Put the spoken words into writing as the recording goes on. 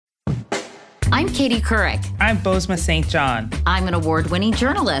I'm Katie Couric. I'm Bozma St. John. I'm an award-winning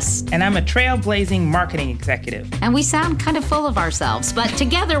journalist. And I'm a trailblazing marketing executive. And we sound kind of full of ourselves, but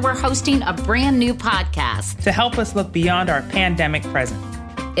together we're hosting a brand new podcast to help us look beyond our pandemic present.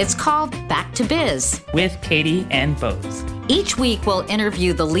 It's called Back to Biz with Katie and Boz. Each week, we'll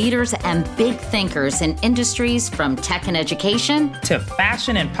interview the leaders and big thinkers in industries from tech and education to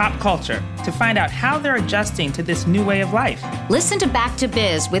fashion and pop culture to find out how they're adjusting to this new way of life. Listen to Back to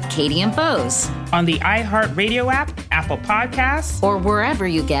Biz with Katie and Boz on the iHeartRadio app, Apple Podcasts, or wherever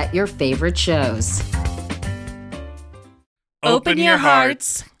you get your favorite shows. Open your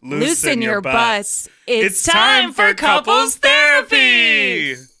hearts, loosen your butts. It's time for Couples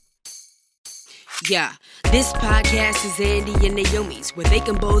Therapy! Yeah, this podcast is Andy and Naomi's, where they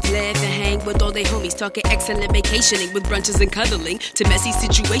can both laugh and hang with all their homies, talking excellent vacationing with brunches and cuddling, to messy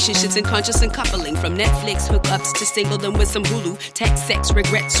situationships and conscious and coupling, from Netflix hookups to singledom with some Hulu, text, sex,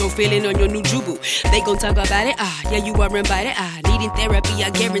 regrets, or feeling on your new jubu. They gon' talk about it, yeah, you are invited, needing therapy,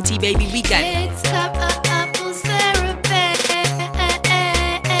 I guarantee, baby, we got it. It's couples therapy.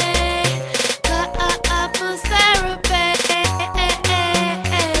 Couples therapy.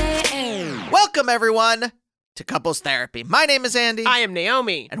 Welcome, everyone, to Couples Therapy. My name is Andy. I am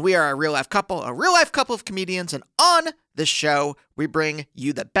Naomi. And we are a real-life couple of comedians. And on this show, we bring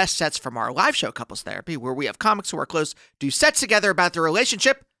you the best sets from our live show, Couples Therapy, where we have comics who are close, do sets together about their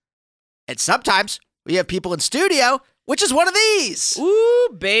relationship. And sometimes we have people in studio, which is one of these.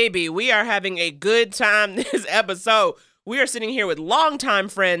 Ooh, baby, we are having a good time this episode. We are sitting here with longtime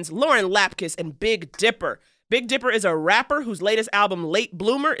friends Lauren Lapkus and Big Dipper. Big Dipper is a rapper whose latest album, Late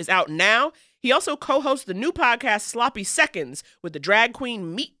Bloomer, is out now. He also co-hosts the new podcast, Sloppy Seconds, with the drag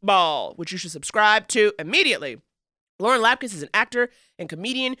queen Meatball, which you should subscribe to immediately. Lauren Lapkus is an actor and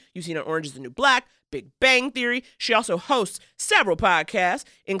comedian you've seen on Orange is the New Black, Big Bang Theory. She also hosts several podcasts,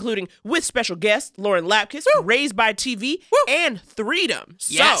 including with special guest Lauren Lapkus, Woo! Raised by TV, Woo! and Freedom.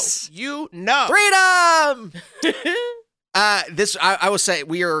 Yes. So, you know. Freedom! I will say,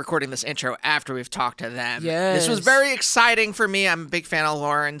 we are recording this intro after we've talked to them. Yes. This was very exciting for me. I'm a big fan of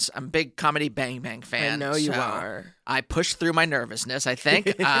Lauren's. I'm a big Comedy Bang Bang fan. I know you so are. I pushed through my nervousness, I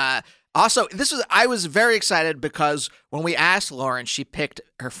think. Also, I was very excited because when we asked Lauren, she picked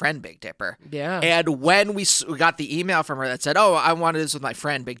her friend Big Dipper. Yeah. And when we got the email from her that said, "Oh, I wanted this with my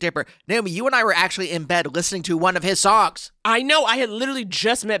friend Big Dipper," Naomi, you and I were actually in bed listening to one of his songs. I know. I had literally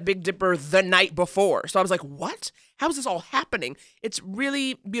just met Big Dipper the night before. So I was like, what? How is this all happening? It's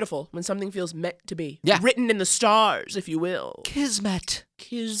really beautiful when something feels meant to be. Yeah. Written in the stars, if you will. Kismet.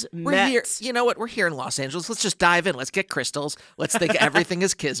 Kismet. We're here. You know what? We're here in Los Angeles. Let's just dive in. Let's get crystals. Let's think everything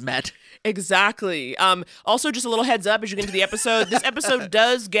is Kismet. Exactly. Also, just a little heads up as you get into the episode. This episode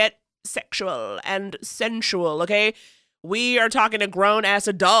does get sexual and sensual, okay? We are talking to grown-ass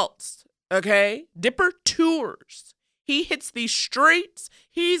adults, okay? Dipper tours. He hits these streets.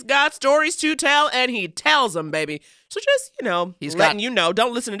 He's got stories to tell, and he tells them, baby. So just, he's letting you know,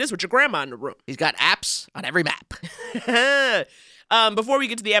 don't listen to this with your grandma in the room. He's got apps on every map. Before we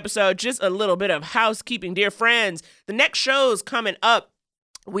get to the episode, just a little bit of housekeeping, dear friends. The next show's coming up.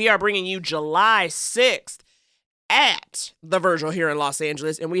 We are bringing you July 6th at the Virgil here in Los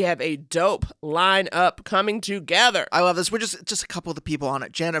Angeles, and we have a dope lineup coming together. I love this. We're just a couple of the people on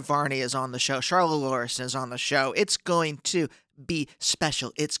it. Janet Varney is on the show. Charlotte Lorison is on the show. It's going to be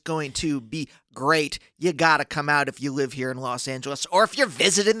special. It's going to be great. You gotta come out if you live here in Los Angeles or if you're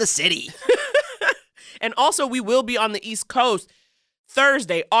visiting the city. And also, we will be on the East Coast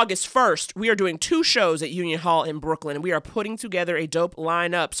Thursday, August 1st. We are doing 2 shows at Union Hall in Brooklyn, and we are putting together a dope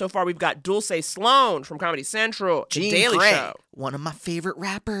lineup. So far, we've got Dulce Sloan from Comedy Central, Gene The Daily Gray, Show. one of my favorite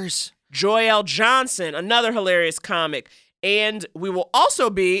rappers. Joy L. Johnson, another hilarious comic. And we will also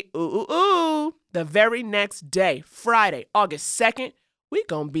be, the very next day, Friday, August 2nd, we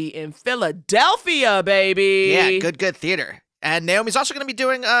gonna be in Philadelphia, baby. Yeah, good theater. And Naomi's also going to be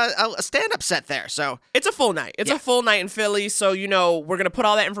doing a stand-up set there, so... It's a full night. It's a full night in Philly, so, we're going to put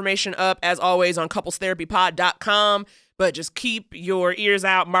all that information up, as always, on couplestherapypod.com, but just keep your ears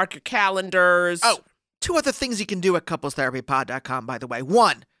out, mark your calendars. Oh, 2 other things you can do at couplestherapypod.com, by the way.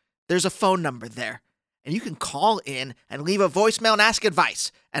 1, there's a phone number there, and you can call in and leave a voicemail and ask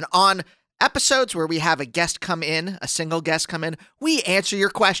advice. And on episodes where we have a guest come in, a single guest come in, we answer your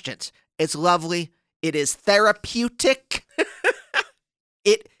questions. It's lovely. It is therapeutic.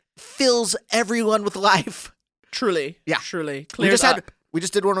 It fills everyone with life. Truly. Yeah. Truly. We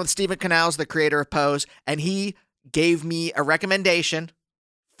just did one with Stephen Canals, the creator of Pose, and he gave me a recommendation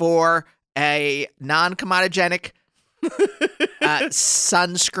for a non-comedogenic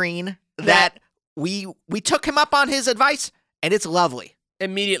sunscreen that we took him up on his advice, and it's lovely.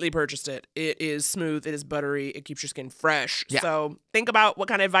 Immediately purchased it. It is smooth. It is buttery. It keeps your skin fresh. Yeah. So think about what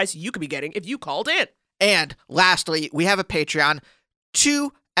kind of advice you could be getting if you called in. And lastly, we have a Patreon,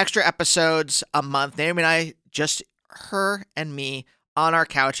 2 extra episodes a month. Naomi and I, just her and me on our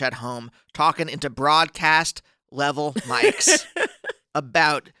couch at home, talking into broadcast level mics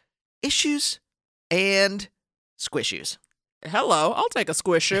about issues and squishes. Hello, I'll take a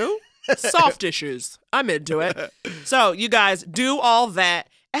squishu. Soft issues. I'm into it. So you guys do all that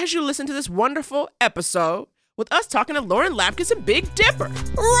as you listen to this wonderful episode with us talking to Lauren Lapkus and Big Dipper.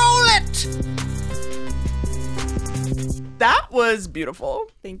 Roll it! That was beautiful.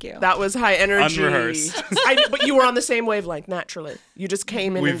 Thank you. That was high energy. Unrehearsed. But you were on the same wavelength, naturally. You just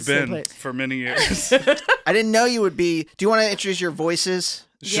came in. We've the same been place. for many years. I didn't know you would be. Do you want to introduce your voices?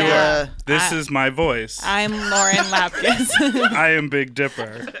 Sure. Yeah. This is my voice. I'm Lauren Lapkus. I am Big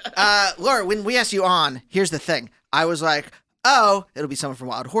Dipper. Laura, when we asked you on, here's the thing. I was like, oh, it'll be someone from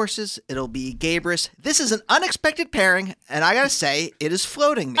Wild Horses. It'll be Gabrus. This is an unexpected pairing, and I gotta say, it is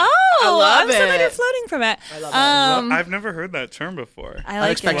floating me. Oh, I love I'm so glad it. you're floating from it. I love it. I've never heard that term before. I like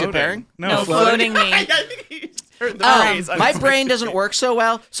Unexpected it. pairing? No, floating me. I think you just heard the phrase. My brain doesn't work so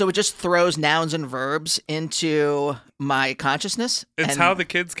well, so it just throws nouns and verbs into my consciousness. It's and how the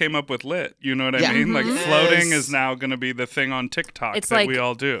kids came up with lit. You know what Yeah. I mean? Like Yes. floating is now going to be the thing on TikTok It's that like- we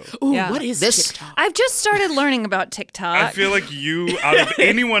all do. Ooh, Yeah. what is This- TikTok? I've just started learning about TikTok. I feel like you, out of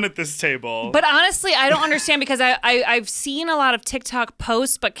anyone at this table, But honestly, I don't understand because I've seen a lot of TikTok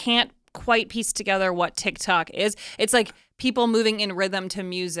posts, but can't quite piece together what TikTok is. It's like people moving in rhythm to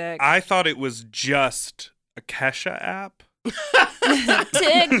music. I thought it was just a Kesha app.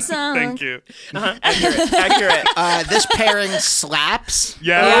 TikTok. Thank you. Accurate. this pairing slaps.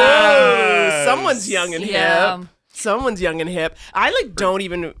 Yeah. Oh, someone's young and Yeah. hip. Someone's young and hip. I don't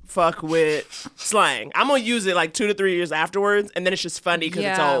even fuck with slang. I'm gonna use it 2 to 3 years afterwards, and then it's just funny because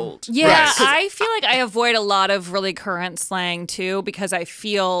it's old. Yeah, Right. I feel like I avoid a lot of really current slang too because I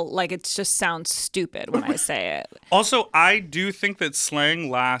feel like it just sounds stupid when I say it. Also, I do think that slang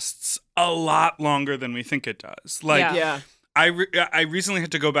lasts a lot longer than we think it does. Like, Yeah. Yeah. I recently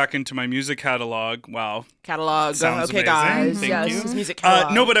had to go back into my music catalog. Wow. Catalog. Sounds Okay, amazing. guys. Thank yes, you. his music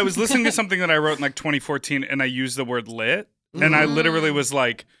catalog. No, but I was listening to something that I wrote in 2014, and I used the word lit, and I literally was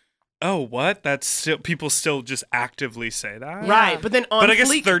like, "Oh, what? That's still people still just actively say that." Right, but then on But I guess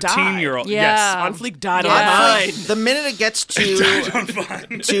Fleek 13-year-old. Yeah. Yes. On Fleek died Yeah. on Like, mine. the minute it gets I'm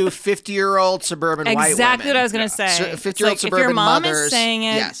fine. to 50-year-old suburban white women. Exactly what I was gonna say. So, It's 50-year-old like, if your suburban mom mothers, is saying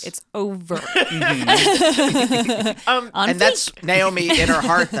it, yes. it's over. Um, On And fleek. that's Naomi in her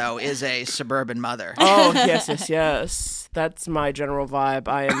heart, though, is a suburban mother. Oh, yes. That's my general vibe.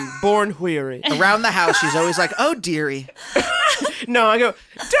 I am born weary. Around the house, she's always like, oh, dearie. No, I go,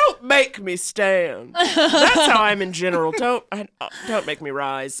 don't make me stand. That's how I'm in general. Don't make me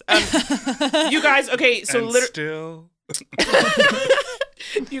rise. You guys, okay, so And literally, still.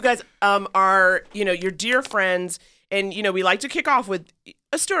 you guys are, your dear friends, and, we like to kick off with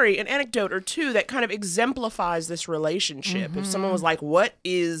a story, an anecdote or two that kind of exemplifies this relationship. If someone was like, what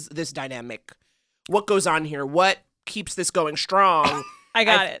is this dynamic? What goes on here? What keeps this going strong? I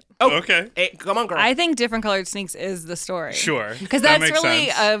got it. Oh, Okay. hey, come on, girl. I think different colored sneaks is the story. Sure. Because That that's makes really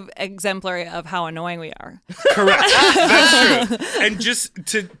sense. a exemplary of how annoying we are. Correct. That's true. And just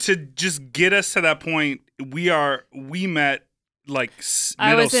to just get us to that point, we met I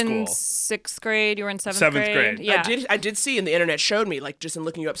middle was in school. 6th grade. You were in 7th Seventh grade. Yeah. I did see, and the internet showed me, just in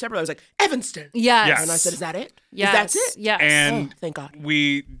looking you up separately, I was like, Evanston. Yes. Yes. And I said, is that it? Yes. That's it? Yes. And Oh, thank God.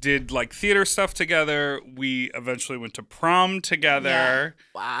 we did theater stuff together. We eventually went to prom together.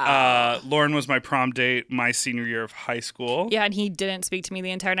 Wow. Lauren was my prom date my senior year of high school. Yeah, and he didn't speak to me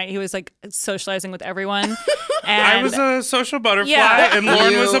the entire night. He was socializing with everyone. And I was a social butterfly, Yeah. and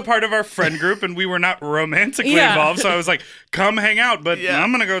Lauren was You- a part of our friend group, and we were not romantically Yeah. involved. So I was like, "Come hang out," but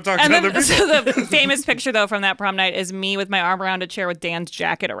I'm gonna go talk to and other then, people. so the famous picture though from that prom night is me with my arm around a chair with Dan's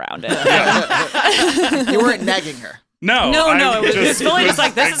jacket around it. You weren't negging her. No, No, I it was just fully just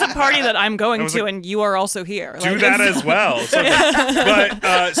like, this is a party that I'm going was to, like, and you are also here. do Like, that it's- as well. So,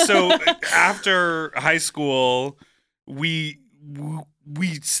 so after high school, we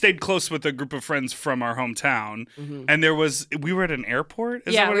stayed close with a group of friends from our hometown, and we were at an airport. Is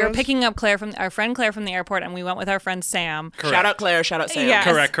that Yeah, what we it were was? picking up our friend Claire from the airport, and we went with our friend Sam. Shout out Claire, shout out Sam. Yeah.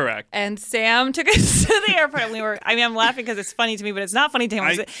 Yes. Correct. And Sam took us to the airport, and I'm laughing because it's funny to me, but it's not funny to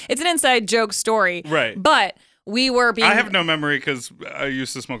him. It's an inside joke story. Right. But we were being... I have no memory because I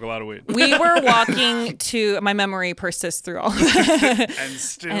used to smoke a lot of weed. We were walking to... My memory persists through all of it. And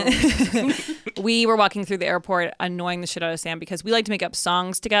still, we were walking through the airport annoying the shit out of Sam because we like to make up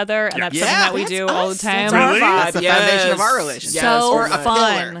songs together, and that's something that we do all the time. Really? That's the foundation of our relationship. So Or a fun.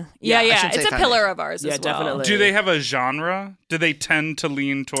 pillar. Yeah, I yeah. shouldn't It's say a pillar foundation. of ours Yeah, as well. definitely. Do they have a genre? Do they tend to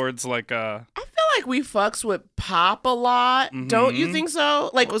lean towards like a? I feel like we fucks with pop a lot. Don't you think so?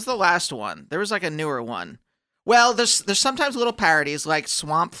 Like, What was the last one? There was like a newer one. Well, there's sometimes little parodies like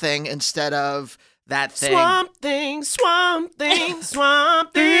Swamp Thing instead of that thing. Swamp Thing, Swamp Thing,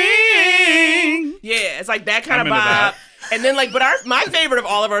 Swamp Thing. Yeah, it's like that kind I'm of into vibe. that. And then like, but my favorite of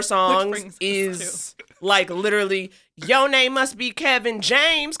all of our songs brings us is like literally, your name must be Kevin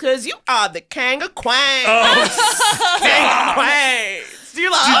James, cause you are the King of Queens. King of Queens. Do you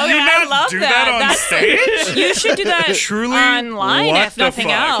love Oh, you yeah, not I love do that. on That's- stage? You should do that Truly, online, what if the nothing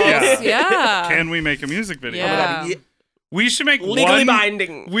fuck? else. Yeah. Yeah. Can we make a music video? Yeah. Yeah. We should make Legally one,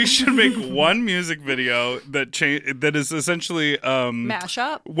 binding. We should make one music video that is essentially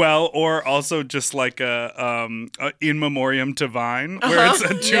Mashup. well, or also just like a in memoriam to Vine, where it's a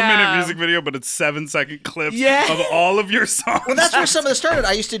 2-minute Yeah. music video, but it's 7-second clips Yeah. of all of your songs. Well, that's where some of this started.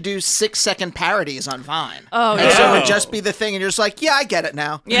 I used to do 6-second parodies on Vine. Oh, And yeah. so it would just be the thing, and you're just like, yeah, I get it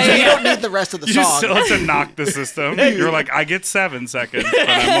now. Yeah, So yeah, you yeah. don't need the rest of the You song. still have to knock the system. You're like, I get 7 seconds, but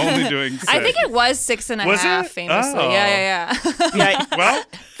I'm only doing 6. I think it was 6.5, Was it? famously. Oh. Yeah. Yeah. Well,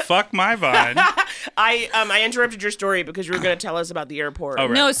 fuck my Vine. I interrupted your story because you were going to tell us about the airport. Oh,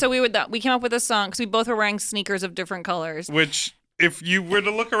 right. No, so we came up with a song because we both were wearing sneakers of different colors. Which, if you were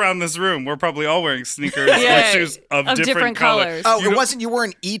to look around this room, we're probably all wearing sneakers Yeah, or shoes of of different colors. Oh, You it know- wasn't. You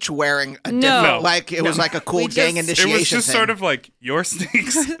weren't each wearing a No. different. No. Like it was like a cool We gang just- initiation. It was just thing. sort of like your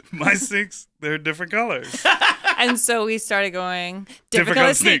sneaks, my sneaks, they're different colors. And so we started going, Different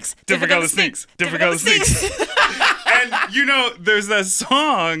color sneaks, different color sneaks, different color sneaks. And you know, there's that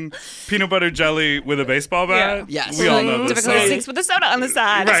song, Peanut Butter Jelly with a baseball bat. Yeah. Yes. We all know this Different color song. sneaks with a soda on the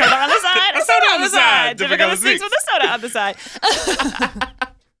side. Right. A soda on the side. A soda on the side. Different color sneaks. sneaks with a soda on the side.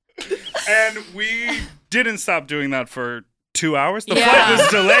 And we didn't stop doing that for 2 hours. The Yeah. flight was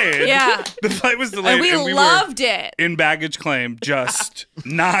delayed. Yeah. The flight was delayed. And we were loved it. in baggage claim, just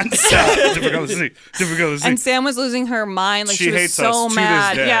nonstop. Different color sneaks, different color And sneaks. Sam was losing her mind. Like She she was hates so us to this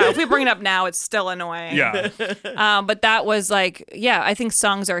mad. day. Yeah, if we bring it up now, it's still annoying. Yeah. But that was like, yeah, I think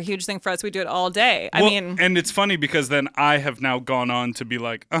songs are a huge thing for us. We do it all day. I Well, mean, and it's funny because then I have now gone on to be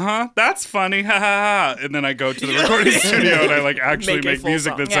like, that's funny, ha ha ha. And then I go to the recording studio and I like actually Make a make full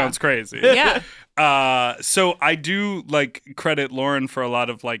music song. that Yeah. sounds crazy. yeah. So I do like credit Lauren for a lot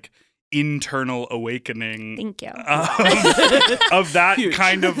of like internal awakening Thank you. of that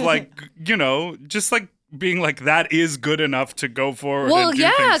kind of like, you know, just like being like, that is good enough to go forward. Well, and do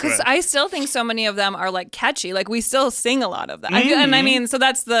yeah, things because with. I still think so many of them are like catchy. Like we still sing a lot of them. And I mean, so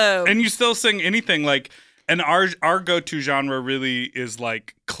that's the. And you still sing anything like, and our go-to genre really is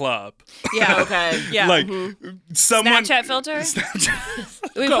like club. yeah. Okay. Yeah. Like someone Snapchat filter.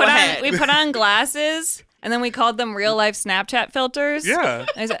 Snapchat. We Go put ahead. on we put on glasses. And then we called them real life Snapchat filters. Yeah.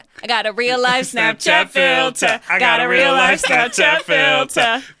 I said, I got a real life Snapchat filter. I got a real life Snapchat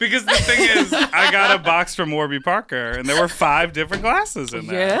filter. Because the thing is, I got a box from Warby Parker, and there were 5 different glasses in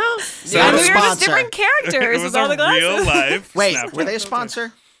there. Yeah. So And it we was were just sponsor. different characters It was with all a the glasses. real life. Wait, Snapchat were they a filter.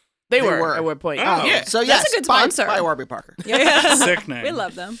 sponsor? They They were were. at one point. Oh, Yeah. so yes, a good by- sponsor. by Warby Parker. Yeah. Sick name. We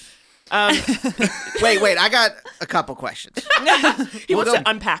love them. Wait, I got a couple questions. He wants go- to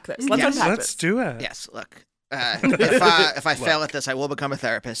unpack this. Let's Yes. unpack Let's this. do it. Yes, look. If I fail at this, I will become a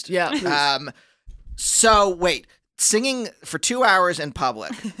therapist. Yeah, please. So wait, singing for 2 hours in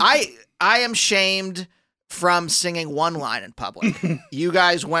public. I am shamed from singing one line in public. You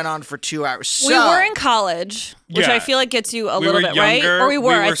guys went on for 2 hours. So, We were in college, which Yeah. I feel like gets you a We little were bit, younger. right? Or we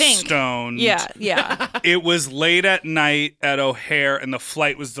were, I were think. stoned. Yeah, yeah. It was late at night at O'Hare, and the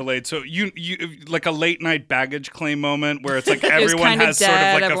flight was delayed. So you like a late night baggage claim moment where it's like everyone kinda has dead, sort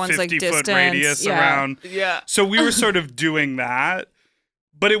of like everyone's, a like, 50-foot distance, radius yeah. around. Yeah. So we were sort of doing that.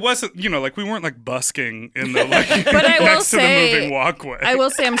 But it wasn't, you know, like we weren't like busking in the like But I will next to the say- moving walkway. I will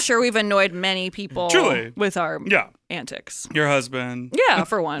say I'm sure we've annoyed many people Truly. with our Yeah. antics. Your husband. Yeah,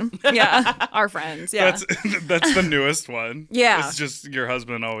 for one. Yeah. Our friends. Yeah. That's the newest one. Yeah. It's just your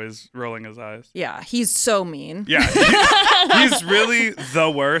husband always rolling his eyes. Yeah. He's so mean. Yeah. He's really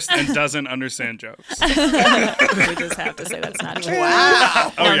the worst and doesn't understand jokes. We just have to say that's not true.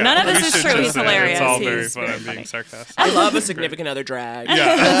 wow. Oh, yeah. none of this We is should true. just He's say it. hilarious. It's all He's very fun. very I'm being funny. sarcastic. I love a significant other drag.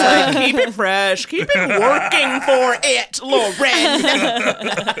 Yeah. It's like, keep it fresh. Keep it working for it,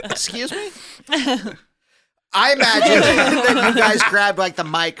 Lauren. Excuse me? I imagine that you guys grabbed like the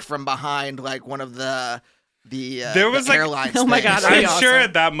mic from behind like one of the There was, the like- airlines. Oh my things. God, that'd be I'm awesome. sure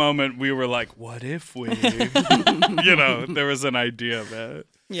at that moment we were like, what if we? You know, there was an idea of it.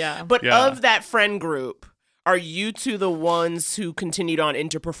 Yeah. But Yeah. of that friend group, are you two the ones who continued on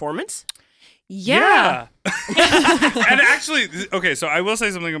into performance? Yeah. And actually, okay, so I will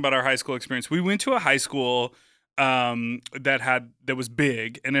say something about our high school experience. We went to a high school that was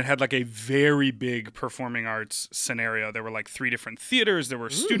big, and it had like a very big performing arts scenario. There were like 3 different theaters, there were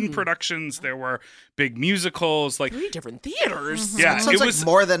student productions, there were big musicals, like 3 different theaters. yeah, Sounds it like was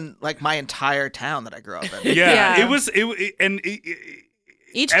more than like my entire town that I grew up in. yeah, Yeah. it was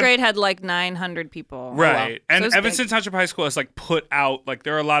Each grade had like 900 people. right. So And it was Evanston Township High School has like put out like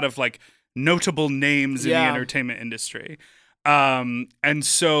there are a lot of like notable names in the Yeah. entertainment industry. And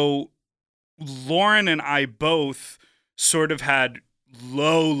so Lauren and I both sort of had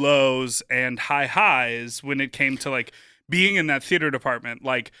low lows and high highs when it came to like being in that theater department.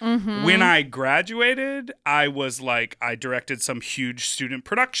 Like when I graduated, I was like, I directed some huge student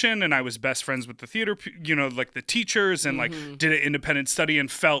production and I was best friends with the theater, like the teachers, and like did an independent study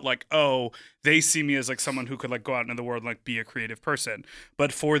and felt like, oh, they see me as like someone who could like go out into the world and like be a creative person.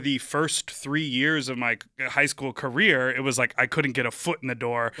 But for the first 3 years of my high school career, it was like I couldn't get a foot in the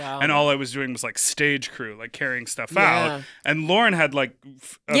door. Wow. And all I was doing was like stage crew, like carrying stuff Yeah. out. And Lauren had like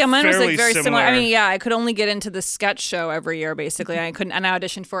Mine was fairly like very similar. I mean, yeah, I could only get into the sketch show every year, basically. I couldn't, and I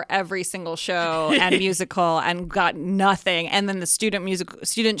auditioned for every single show and musical and got nothing. And then the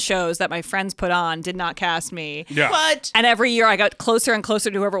student shows that my friends put on did not cast me. Yeah. What? And every year I got closer and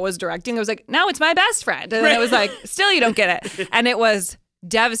closer to whoever was directing. I was like, now it's my best friend. And then it was like, still you don't get it. And it was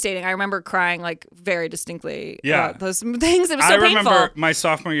devastating. I remember crying like very distinctly about those things. It was so I remember painful. my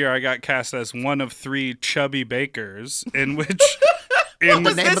sophomore year, I got cast as one of 3 chubby bakers, in which in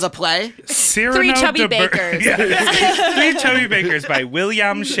The name of the play? Cyrano 3 chubby de bakers. Yeah. 3 chubby bakers by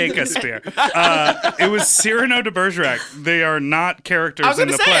William Shakespeare. It was Cyrano de Bergerac. They are not characters I was in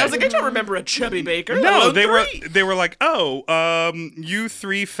going the to say, play. I was like, I don't remember a chubby baker. No, Hello, they 3. were like, oh, you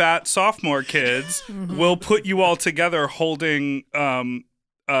 3 fat sophomore kids, we'll put you all together holding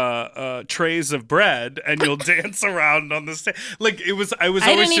trays of bread, and you'll dance around on the stage. Like it was, I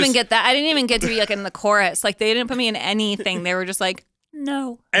I didn't even get that. I didn't even get to be like in the chorus. Like they didn't put me in anything. They were just like,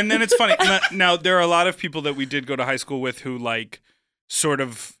 no. And then it's funny. Now there are a lot of people that we did go to high school with who like sort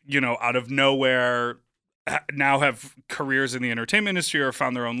of, out of nowhere now have careers in the entertainment industry or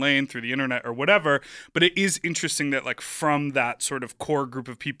found their own lane through the internet or whatever. But it is interesting that like from that sort of core group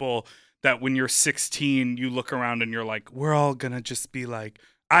of people that when you're 16, you look around and you're like, we're all going to just be like,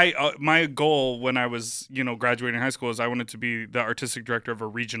 my goal when I was, graduating high school is I wanted to be the artistic director of a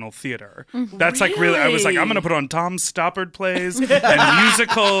regional theater. That's like really, I was like, I'm going to put on Tom Stoppard plays and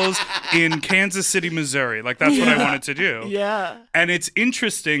musicals in Kansas City, Missouri. Like that's what I wanted to do. Yeah. And it's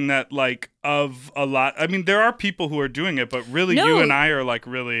interesting that like of a lot, I mean, there are people who are doing it, but really No. you and I are like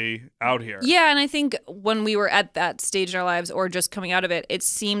really out here. Yeah, and I think when we were at that stage in our lives or just coming out of it, it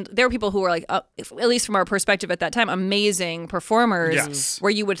seemed there were people who were like, at least from our perspective at that time, amazing performers. Yes.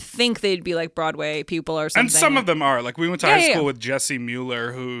 Where you would think they'd be like Broadway people or something. And some of them are. Like we went to Yeah, high yeah, school yeah. with Jessie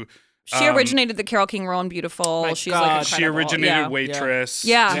Mueller, who She originated the Carole King Rowan Beautiful. My She's God. like she incredible. originated Yeah. Waitress.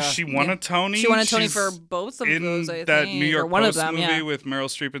 Yeah. She won a Tony. She won a Tony She's for both of in those, I that think, New York or one Post of them, movie yeah. with Meryl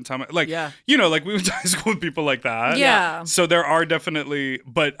Streep and Tom. Like, Yeah. like we went to high school with people like that. Yeah. So there are definitely,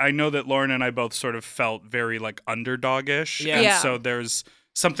 but I know that Lauren and I both sort of felt very like underdogish. Yeah. And Yeah. so there's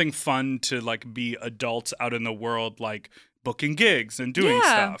something fun to like be adults out in the world, like booking gigs and doing Yeah.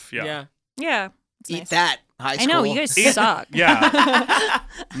 stuff. Yeah. Yeah. Yeah. It's Eat nice. that, high I school. know, you guys suck. Yeah.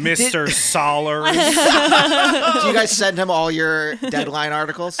 Mr. Solers. Do you guys send him all your deadline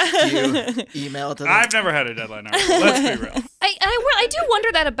articles? Do you email it to them? I've never had a deadline article. Let's be real. I do wonder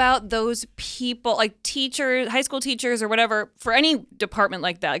that about those people, like teachers, high school teachers or whatever, for any department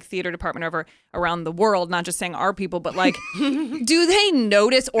like that, like theater department or whatever, around the world, not just saying our people, but like, do they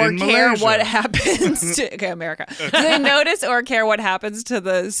notice or In care Malaysia. what happens to, okay, America, do they notice or care what happens to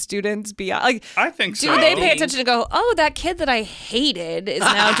the students beyond? Like, I think do so. they pay attention to go, oh, that kid that I hated is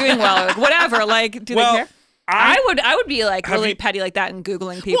now doing well, or whatever? Like, do Well, they care? I would be like Have really you- petty like that and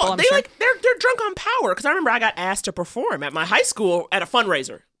Googling people. Well, I'm they sure. like they're drunk on power because I remember I got asked to perform at my high school at a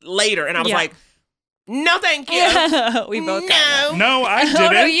fundraiser later, and I was Yeah. like, "No, thank you." We both got that. No. No, I didn't. Oh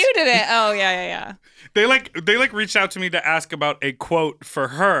no, you did it. Oh yeah. They reached out to me to ask about a quote for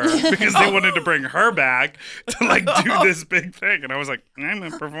her because they wanted to bring her back to like do this big thing, and I was like, I'm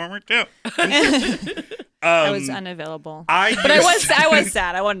a performer too. I was unavailable. But But I was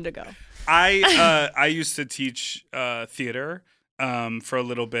sad. I wanted to go. I used to teach theater for a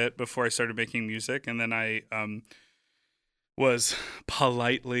little bit before I started making music, and then I was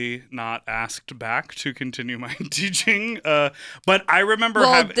politely not asked back to continue my teaching. But I remember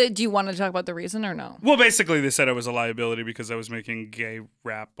do you want to talk about the reason or no? Well, basically, they said I was a liability because I was making gay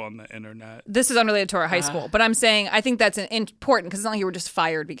rap on the internet. This is unrelated to our high school, but I'm saying I think that's important because it's not like you were just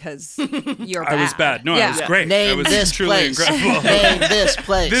fired because you're bad. I was bad. No, I was great. Name I was this truly place. incredible. Name this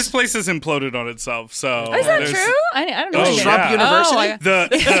place. This place has imploded on itself. So Is that true? I don't know. Trump University?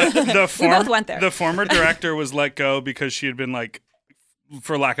 We both went there. The former director was let go because she had been like,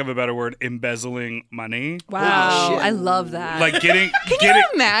 for lack of a better word, embezzling money. Wow, I love that. Like getting Can you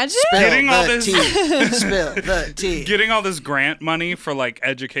imagine? getting all this Spill the tea. getting all this grant money for like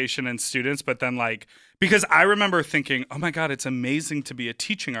education and students, but then like because I remember thinking, oh my God, it's amazing to be a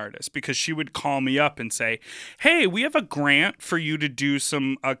teaching artist because she would call me up and say, hey, we have a grant for you to do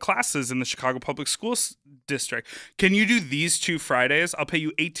some classes in the Chicago Public Schools District. Can you do these 2 Fridays? I'll pay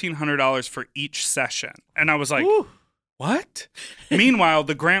you $1,800 for each session. And I was like, Ooh. what? Meanwhile,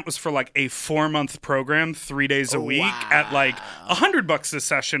 the grant was for like a 4-month program, 3 days a week at like $100 a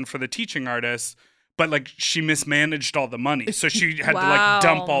session for the teaching artist. But like she mismanaged all the money, so she had to like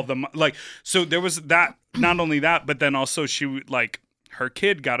dump all the like. So there was that. Not only that, but then also she like her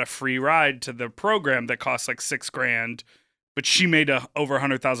kid got a free ride to the program that cost like $6,000, but she made over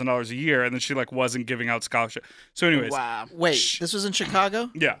 $100,000 a year, and then she like wasn't giving out scholarship. So, anyways, Wait, this was in Chicago?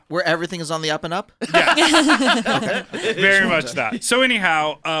 Yeah, where everything is on the up and up. Yeah, very much that. So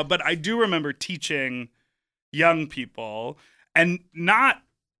anyhow, but I do remember teaching young people, and not.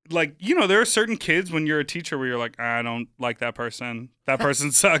 Like, you know, there are certain kids when you're a teacher where you're like, I don't like that person. That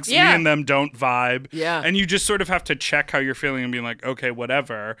person sucks. Yeah. Me and them don't vibe. Yeah. And you just sort of have to check how you're feeling and be like, okay,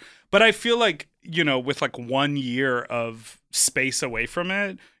 whatever. But I feel like, you know, with like 1 year of space away from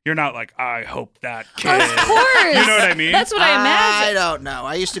it, you're not like, I hope that kid. Of course. You know what I mean? That's what I imagine. I don't know.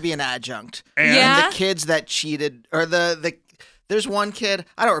 I used to be an adjunct. And Yeah. The kids that cheated, or there's one kid,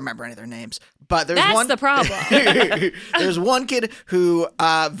 I don't remember any of their names, but there's That's one. the problem. There's one kid who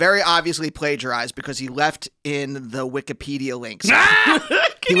very obviously plagiarized because he left in the Wikipedia links.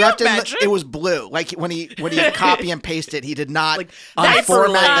 He left it was blue. Like when he copy and pasted, he did not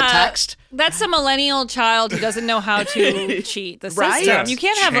unformat the text. That's a millennial child who doesn't know how to cheat the system. Right? Yes. You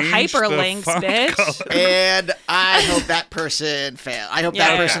can't have Change the hyperlinks, font bitch. color. And I hope that person failed. I hope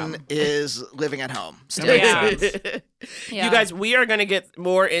that Yeah. person is living at home. Still. Yeah. Yeah. You guys, we are going to get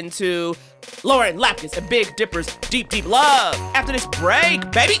more into Lauren Lapkus and Big Dipper's Deep, Deep Love after this break,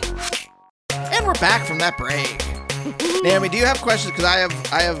 baby. And we're back from that break. Naomi, do you have questions? Because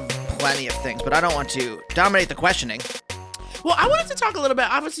I have plenty of things, but I don't want to dominate the questioning. Well, I wanted to talk a little bit.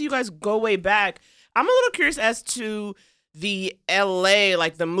 Obviously, you guys go way back. I'm a little curious as to the LA,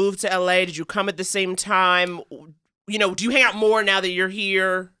 like the move to LA. Did you come at the same time? You know, do you hang out more now that you're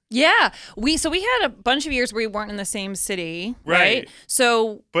here? Yeah. We had a bunch of years where we weren't in the same city, right? Right.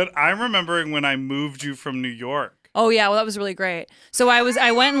 So But I'm remembering when I moved you from New York. oh yeah, well that was really great. So I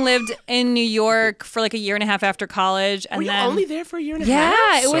went and lived in New York for like a year and a half after college, and Were you then only there for a year and a half?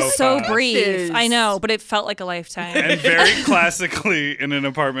 yeah, it was so fast. brief. I know, but it felt like a lifetime. And very classically in an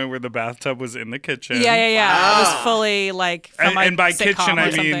apartment where the bathtub was in the kitchen. Yeah. Wow. It was fully like from And, a and by sitcom kitchen, or I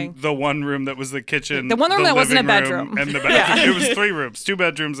mean something. the one room that was the kitchen. The one room that wasn't a living bedroom. And the bathroom. It was 3 rooms, 2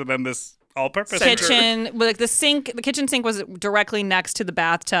 bedrooms, and then this all-purpose room. kitchen, like the kitchen sink was directly next to the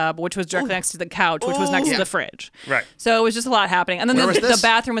bathtub, which was directly next to the couch, which was next to the fridge. Right. So it was just a lot happening. And then Where was the this?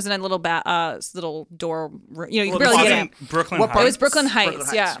 bathroom was in a little little door. You know, you could Well, barely it get wasn't in. Brooklyn What part? It Heights. was Brooklyn Heights.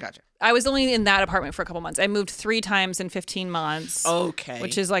 Brooklyn Heights, Yeah. gotcha. I was only in that apartment for a couple months. I moved 3 times in 15 months. Okay.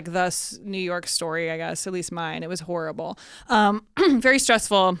 Which is like the New York story, I guess, at least mine. It was horrible. Very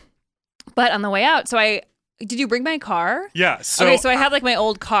stressful. But on the way out, did you bring my car? Yeah. So, Okay, so I had like my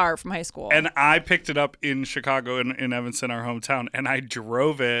old car from high school. and I picked it up in Chicago, in Evanston, our hometown, and I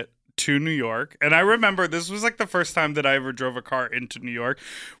drove it to New York. And I remember this was like the first time that I ever drove a car into New York,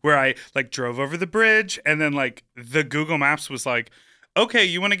 where I like drove over the bridge, and then like the Google Maps was like, okay,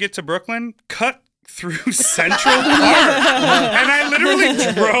 you want to get to Brooklyn? Cut through Central Park. And I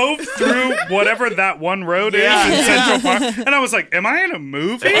literally drove through whatever that one road is in Central Park. And I was like, am I in a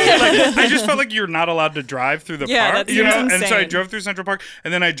movie? Like, I just felt like you're not allowed to drive through the Yeah, park. that You know? seems And so I insane. drove through Central Park,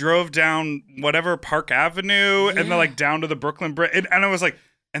 and then I drove down whatever Park Avenue, and then like down to the Brooklyn Bridge. And I was like,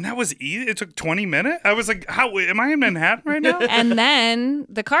 and that was easy. It took 20 minutes. I was like, how am I in Manhattan right now? And then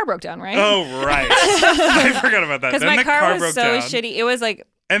the car broke down, right? Oh, right. I forgot about that. Because Then my the car was broke so down. shitty. It was like,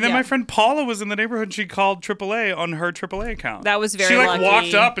 And then yeah. my friend Paula was in the neighborhood, and she called AAA on her AAA account. That was very She like lucky.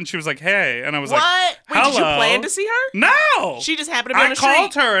 walked up and she was like, hey. And I was What? like, Wait, did you hello? plan to see her? No. She just happened to be on I the street.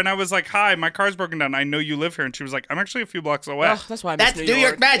 called her and I was like, hi, my car's broken down. I know you live here. And she was like, I'm actually a few blocks away. Oh, that's why I miss That's New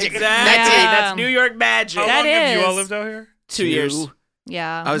York magic. Exactly. That's it. That's New York magic. How that long have you all is. lived out here? 2 years.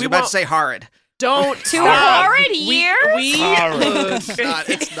 Yeah. I was We about to won't- say horrid. Don't. Two stop. horrid years? We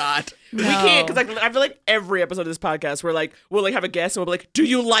It's not. We can't, because like, I feel like every episode of this podcast, we'll have a guest and we'll be like, do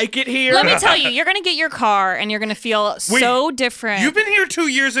you like it here? Let me tell you, you're going to get your car and you're going to feel so different. You've been here 2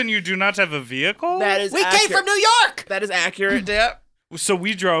 years and you do not have a vehicle? That is We accurate. came from New York. That is accurate, Dip. So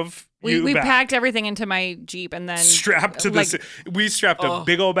we drove we back. packed everything into my Jeep and then Strapped to like, we strapped a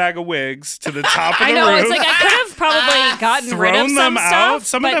big old bag of wigs to the top of the I know, roof. it's like I could have probably gotten rid of thrown some them out. stuff.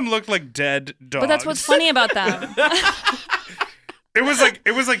 Some but, of them looked like dead dogs. but that's what's funny about them. It was like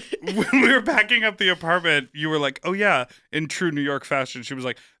when we were packing up the apartment, you were like, "Oh yeah," in true New York fashion. She was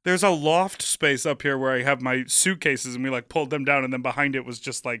like, "There's a loft space up here where I have my suitcases," and we like pulled them down, and then behind it was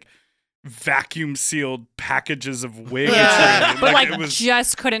just like vacuum sealed packages of wigs. But like it was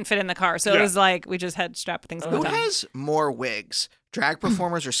just couldn't fit in the car. So it Yeah. was like we just had strapped things on the Who top. has more wigs, drag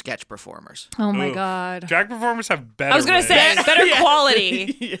performers or sketch performers? Oh my Ooh. God. drag performers have better. I was going to say wigs. better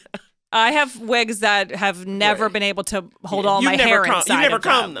quality. Yeah. I have wigs that have never been able to hold all You've my never hair comb- inside. you never of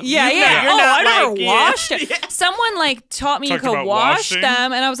comb them. Yeah, You've yeah. never- you're Oh, not I never like- yeah. washed it. Someone like taught me you Talked could about wash washing?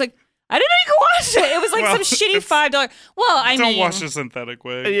 them, and I was like, I didn't know you could wash it. It was like Well, some shitty it's- $5. Well, I Don't mean, wash a synthetic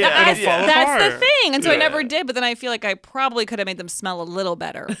wig. Yeah. It'll fall that's apart. the thing, and so I Yeah. never did. But then I feel like I probably could have made them smell a little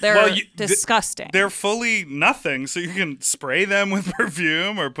better. They're Well, disgusting. They're fully nothing, so you can spray them with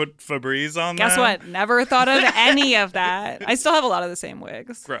perfume or put Febreze on Guess them. what? Never thought of any of that. I still have a lot of the same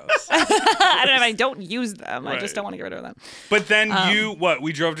wigs. Gross. I don't use them. I just Right. don't want to get rid of them. But then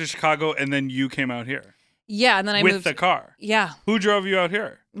we drove to Chicago and then you came out here Yeah, and then I with moved. the car. Yeah, Who drove you out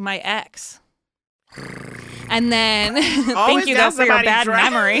here? my ex. And then, Always thank you got though for your somebody bad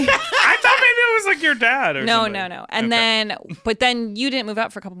drive. memory. I thought maybe it was like your dad or No, something. no. And Okay. but then you didn't move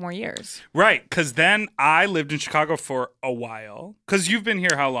out for a couple more years. Right, because then I lived in Chicago for a while. Because you've been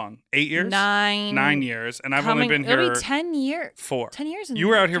here how long? 8 years? 9 years. And I've only been It'll here be 10 years. 4. 10 years. You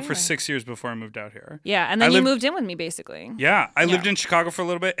were out here for January. 6 years before I moved out here. Yeah, and I then you lived- moved in with me basically. Yeah, I lived in Chicago for a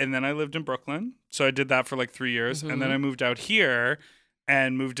little bit, and then I lived in Brooklyn. So I did that for like 3 years, and then I moved out here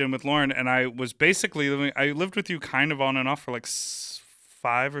and moved in with Lauren. And I was basically I lived with you kind of on and off for like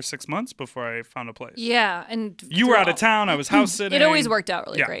 5 or 6 months before I found a place. Yeah, and You were out of town. I was house sitting. It always worked out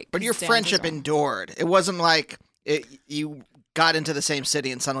really Yeah. great. But your 'cause Dan was friendship gone. endured. It wasn't like you got into the same city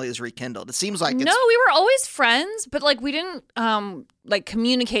and suddenly it was rekindled. It seems like No, we were always friends, but like we didn't like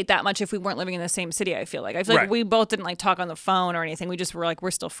communicate that much if we weren't living in the same city. I feel like Right. like we both didn't like talk on the phone or anything. We just were like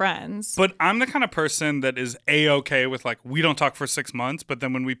we're still friends. But I'm the kind of person that is A-okay with like, we don't talk for 6 months, but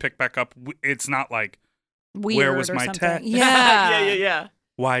then when we pick back up, it's not like, Weird where was or my something. text? Yeah, yeah.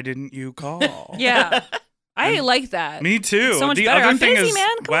 why didn't you call? yeah. I like that. Me too. So much the better. other I'm thing busy, is man.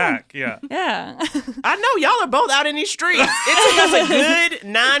 Come on. whack. Yeah. Yeah. I know y'all are both out in these streets. It took us a good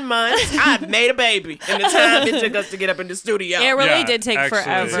 9 months. I made a baby in the time it took us to get up in the studio. It really Yeah, did take actually.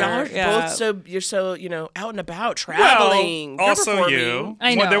 forever. Y'all are Yeah. both you're so out and about traveling. Well, You're also before you. me.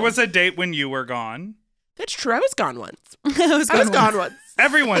 I Well, there know. was a date when you were gone. That's true. I was gone once. I was I was going- gone once.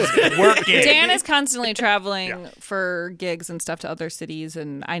 Everyone's working. Dan is constantly traveling Yeah. for gigs and stuff to other cities,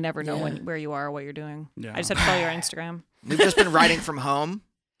 and I never know where you are or what you're doing. Yeah. I just have to follow your Instagram. we've just been writing from home,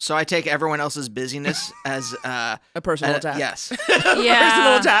 so I take everyone else's busyness as A personal attack. yes. Personal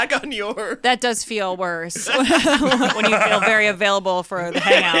Yeah. attack on your. That does feel worse when you feel very available for the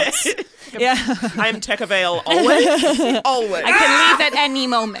hangouts. Yeah. I am tech avail always. Always. I can leave at any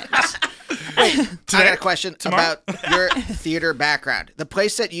moment. I got a question Tomorrow? about your theater background. The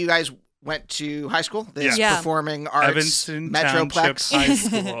place that you guys went to high school, this Yeah. Performing Arts Evanston Township Metroplex. High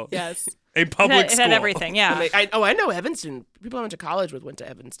School. Yes. A It public had, it school. had everything, yeah. I know Evanston. People I went to college with went to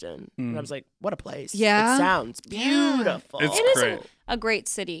Evanston. And I was like, what a place. Yeah. It sounds beautiful. It's It is great. a great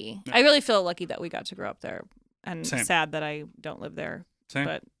city. I really feel lucky that we got to grow up there and Same. sad that I don't live there. Same.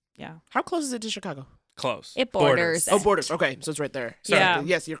 But yeah. How close is it to Chicago? Close. It borders. Oh, Borders. Okay, so it's right there. Sorry. Yeah.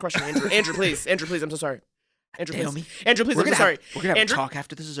 Yes, your question, Andrew. Andrew, please. Andrew, please. I'm so sorry. Andrew, please. Naomi, Andrew, please. We're I'm gonna so sorry. We're gonna have Andrew, a talk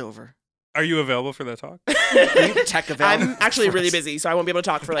after this is over. Are you available for that talk? Are you tech available? I'm actually really busy, so I won't be able to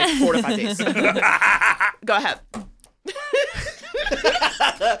talk for like 4 to 5 days. Go ahead.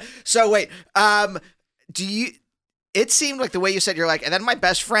 So wait, do you? It seemed like the way you said you're like, and then my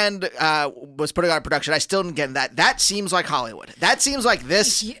best friend was putting on a production. I still didn't get that. That seems like Hollywood. That seems like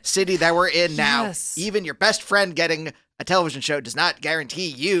this city that we're in now. Yes. Even your best friend getting a television show does not guarantee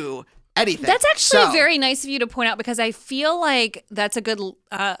you anything. That's actually So- very nice of you to point out because I feel like that's a good.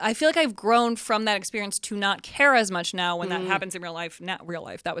 I feel like I've grown from that experience to not care as much now when that happens in real life. Not real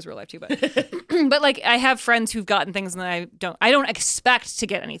life. That was real life too, but but like I have friends who've gotten things and I don't expect to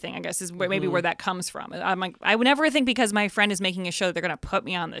get anything. I guess is maybe where that comes from. I'm like I would never think because my friend is making a show that they're going to put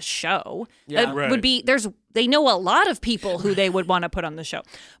me on the show. Yeah. That Right. would be there's they know a lot of people who they would want to put on the show.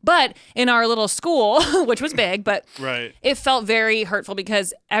 But in our little school, which was big, but it felt very hurtful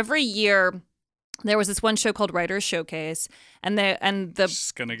because every year there was this one show called Writers Showcase, and the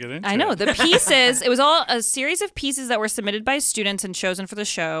just gonna get into I know the pieces. It was all a series of pieces that were submitted by students and chosen for the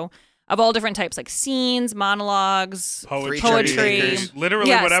show of all different types, like scenes, monologues, poetry, literally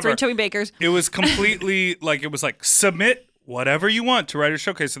whatever. 3 Toby Bakers. It was completely like it was like submit whatever you want to Writers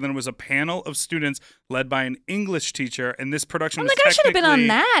Showcase, and then it was a panel of students led by an English teacher, and this production was I should have been on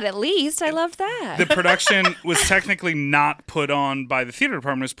that at least. I loved that. The production was technically not put on by the theater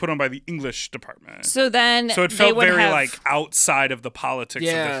department; it was put on by the English department. So it felt very like outside of the politics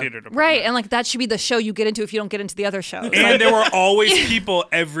of the theater department, right? And like that should be the show you get into if you don't get into the other shows. And there were always people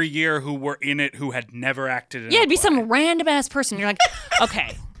every year who were in it who had never acted in it. Yeah, it'd be some random ass person. You're like,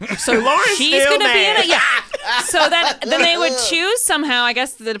 okay. So Lauren's she's still gonna be in mad. it. Yeah. So then they would choose somehow. I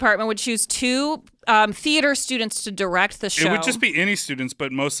guess the department would choose 2 theater students to direct the show. It would just be any students,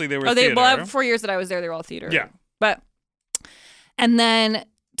 but mostly they were theater. theater. 4 years that I was there, they were all theater. Yeah. And then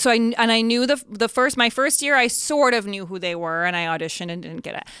I knew my first year I sort of knew who they were, and I auditioned and didn't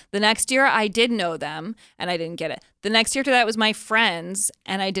get it. The next year I did know them and I didn't get it. The next year after that was my friends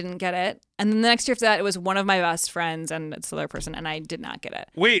and I didn't get it. And then the next year after that it was one of my best friends and it's the other person and I did not get it.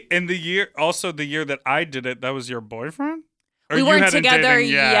 Wait, and the year that I did it, that was your boyfriend? Or we you weren't hadn't together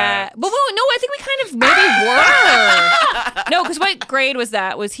dated yet. But no, I think we kind of maybe were. No, because what grade was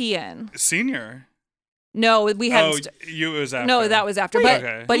that? Was he in? Senior. No, we hadn't. It was after. No, that was after.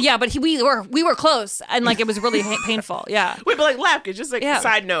 But we were close, and like it was really painful. Yeah. Wait, but like Lapkus, just like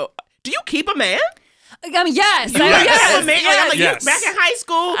side note, do you keep a man? I mean, yes. You have a man? Yes. I'm like, Yes. you back in high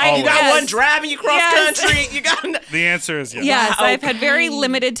school, you got Yes. one driving you cross Yes. country. You got The answer is yes. Yes, Wow, I've had very okay.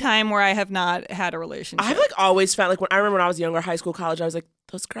 limited time where I have not had a relationship. I've like always found like when I remember when I was younger, high school, college, I was like,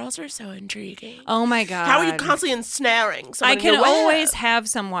 those girls are so intriguing. Oh my god. How are you constantly ensnaring someone I in can your web? always have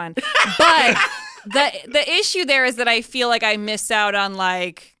someone, but the issue there is that I feel like I miss out on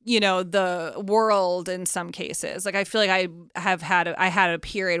like the world in some cases. Like I feel like I had a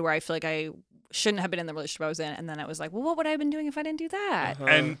period where I feel like I shouldn't have been in the relationship I was in, and then I was like, well, what would I have been doing if I didn't do that?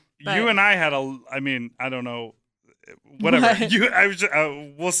 And But- you and I had I don't know, whatever.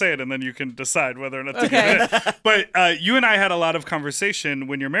 We'll say it, and then you can decide whether or not to get it. But you and I had a lot of conversation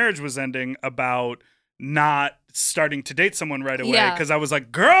when your marriage was ending about not starting to date someone right away Yeah. because I was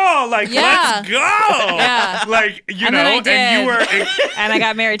like, girl, like let's go. Yeah. Like, And then I did. and you were And I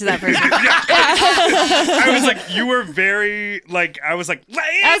got married to that person. I was like, you were very like I was like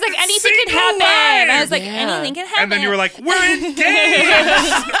anything can happen. I was like, anything can happen. and then you were like, we're engaged.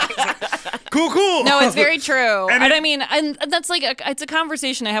 Cool. No, it's very true. And And I mean, and that's like, it's a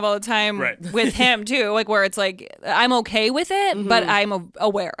conversation I have all the time with him too, like where it's like, I'm okay with it, but I'm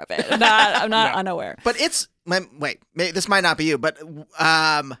aware of it. I'm not unaware. But it's wait, this might not be you, but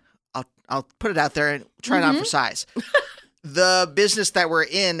I'll put it out there and try not for size. The business that we're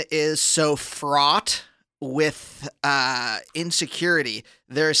in is so fraught with insecurity.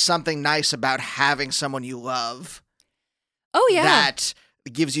 There's something nice about having someone you love. Oh yeah. That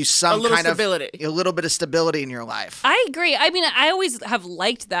gives you some A little kind stability. of a little bit of stability in your life. I agree. I mean, I always have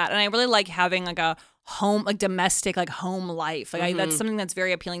liked that, and I really like having like a home, like domestic, like home life. Like that's something that's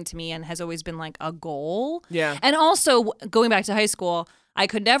very appealing to me and has always been like a goal. Yeah. And also going back to high school, I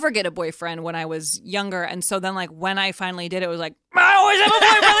could never get a boyfriend when I was younger, and so then like when I finally did it, was like I always have a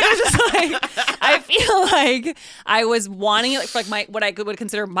boyfriend. Like, it was just like I feel like I was wanting it for like my what I would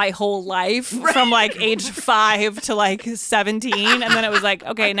consider my whole life from like age 5 to like 17, and then it was like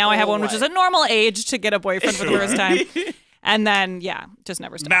okay, now I have one which is a normal age to get a boyfriend for the first time. And then, just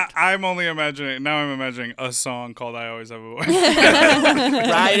never stopped. Now I'm imagining a song called "I Always Have a Boyfriend."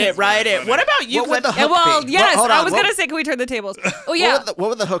 Write it. What about you? What would the hook Well, be? yes, Hold I on, was what- going to say, can we turn the tables? Oh, yeah. What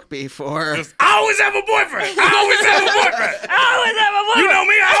would the hook be for? I always have a boyfriend. I always have a boyfriend. I always have a boyfriend. You know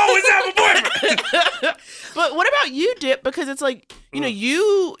me. I always have a boyfriend. But what about you, Dip? Because it's like,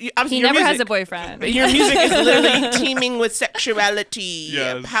 you obviously He your never music, has a boyfriend. Your music is literally teeming with sexuality,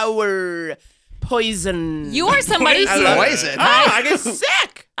 Yes. power, poison. You are somebody I who... love Poison. Oh, I get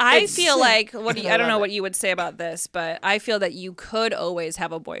sick. I It's feel sick. like, I don't know what you would say about this, but I feel that you could always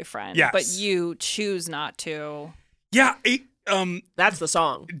have a boyfriend, Yes. but you choose not to. Yeah. That's the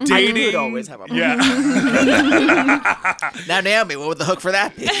song. Dating. I could always have a boyfriend. Yeah. Now, Naomi, what would the hook for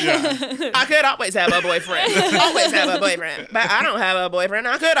that be? I could always have a boyfriend. Always have a boyfriend. But I don't have a boyfriend.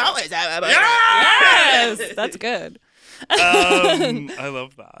 I could always have a boyfriend. Yes! That's good. I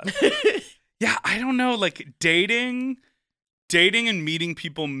love that. Yeah, I don't know. Like dating dating and meeting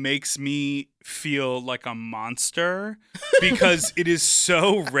people makes me feel like a monster because it is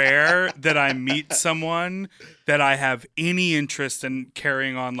so rare that I meet someone that I have any interest in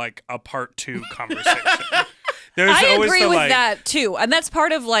carrying on like a part 2 conversation. There's I always agree the, with like, that too, and that's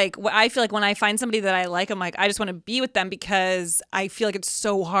part of like what I feel like when I find somebody that I like, I'm like I just want to be with them because I feel like it's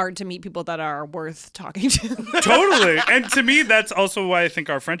so hard to meet people that are worth talking to. Totally. And to me, that's also why I think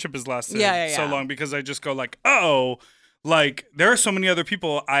our friendship has lasted so Yeah. long, because I just go like, oh, like there are so many other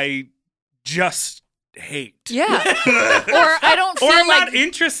people I just hate. Yeah, or I don't feel Or I'm like not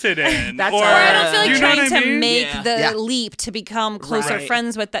interested in. That's or, all Or I right. don't feel like you know trying what I to mean? make Yeah. the Yeah. leap to become closer Right.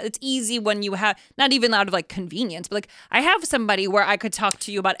 friends with that. It's easy when you have, not even out of like convenience, but like I have somebody where I could talk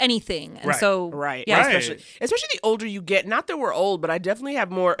to you about anything. And Right. so, Right. Yeah. Right. Especially the older you get. Not that we're old, but I definitely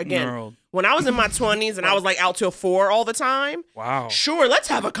have more. Again, We're old. when I was in my 20s and I was like out till 4 all the time. Wow. Sure, let's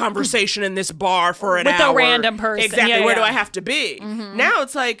have a conversation in this bar for an With a hour. random person. Exactly. Yeah, Where do yeah. I have to be? Now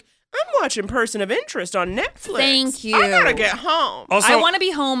it's like, I'm watching Person of Interest on Netflix. Thank you. I gotta get home. Also, I want to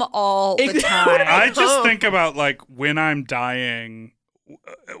be home all the Exactly. time. I just think about like when I'm dying,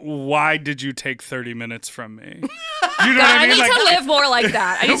 why did you take 30 minutes from me? You know what I I mean? need Like, to live more like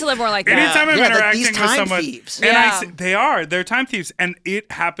that. I need to live more like that. anytime I'm Yeah, like interacting these with time someone, thieves. and Yeah. they're time thieves, and it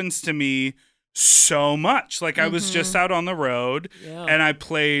happens to me so much. Like I was just out on the road, and I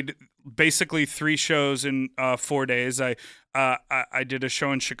played basically 3 shows in 4 days. I did a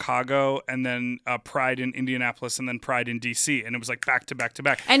show in Chicago, and then Pride in Indianapolis, and then Pride in DC, and it was like back to back to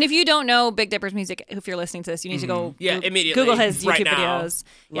back. And if you don't know Big Dipper's music, if you're listening to this, you need to go immediately. Google his Right YouTube now. videos.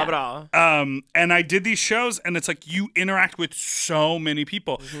 Love it all. And I did these shows, and it's like you interact with so many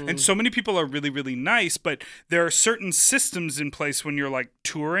people, and so many people are really, really nice. But there are certain systems in place when you're like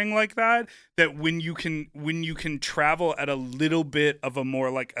touring like that when you can travel at a little bit of a more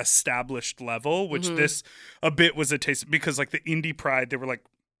like established level, which this a bit was a taste, because like the Indie Pride,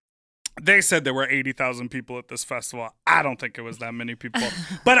 they said there were 80,000 people at this festival. I don't think it was that many people,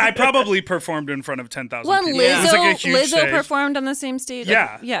 but I probably performed in front of 10,000 Well, people. It was like a huge Lizzo stage. performed on the same stage.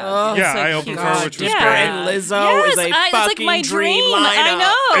 Yeah. Yeah. Oh. It's, Yeah, like, I opened huge. for her, which was Dipper great. and Lizzo Yes, is a it's like fucking my dream dream. lineup. I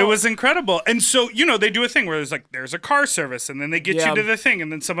know. It was incredible. And so, they do a thing where there's a car service, and then they get Yeah. you to the thing,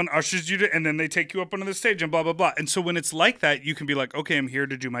 and then someone ushers you to, and then they take you up onto the stage, and blah, blah, blah. And so when it's like that, you can be like, okay, I'm here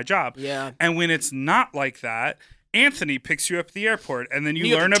to do my job. Yeah. And when it's not like that, Anthony picks you up at the airport, and then you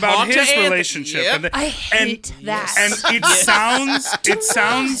You have learn to about talk to his Anthony. relationship. Yep. And I hate that. And it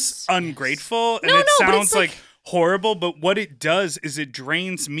sounds ungrateful, and it but sounds it's like horrible, but what it does is it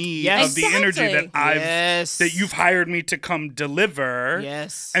drains me Yes. of the energy that Yes. that you've hired me to come deliver.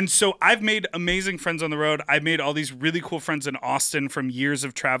 Yes. And so I've made amazing friends on the road. I've made all these really cool friends in Austin from years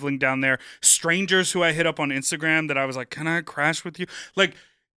of traveling down there. Strangers who I hit up on Instagram that I was like, can I crash with you? Like,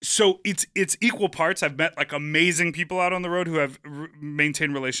 so it's equal parts. I've met like amazing people out on the road who I've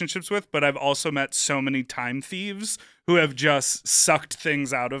maintained relationships with, but I've also met so many time thieves who have just sucked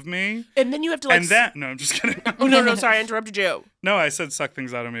things out of me. And then you have to like. No, I'm just kidding. Oh no, sorry, I interrupted you. No, I said suck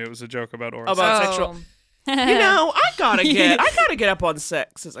things out of me. It was a joke about oral About sex. sexual. I gotta get up on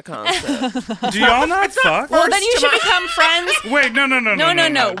sex as a concept. Do y'all not fuck? Well, then you to should my- become friends. Wait, no.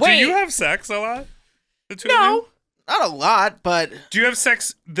 No, Do wait. you have sex a lot? The two of No. you? Not a lot, but Do you have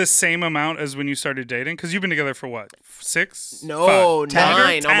sex the same amount as when you started dating? Because you've been together for what? 6? No, 5?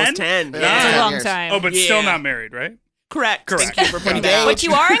 9, 10? almost 10. Yeah. It's a Yeah. long Years. time. Oh, but still Yeah. not married, right? Correct. Correct. Thank you for putting that out. But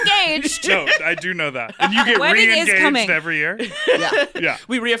you are engaged. No, I do know that. And you get Wedding is re-engaged coming. every year? yeah. Yeah.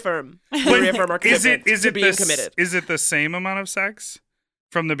 We reaffirm. We But reaffirm our commitment to being committed. Is it the same amount of sex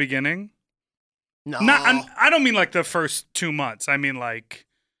from the beginning? No. I don't mean like the first 2 months. I mean like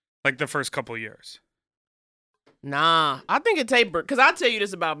the first couple years. Nah, I think it tapered. Because I'll tell you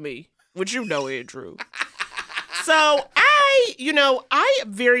this about me, which you know ain't true. So I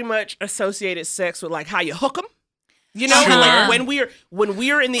very much associated sex with like how you hook them. You know, Sure. like when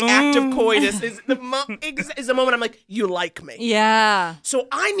we're in the act of coitus is the moment I'm like, you like me. Yeah. So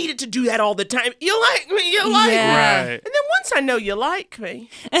I needed to do that all the time. You like me, you like me. Yeah. Right. And then once I know you like me,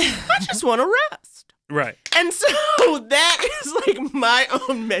 I just want to rest. Right. And so that is like my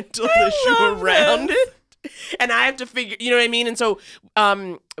own mental issue around it. And I have to figure, you know what I mean? And so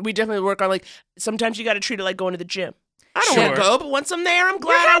we definitely work on like, sometimes you got to treat it like going to the gym. I don't want to Sure. go, but once I'm there, I'm You're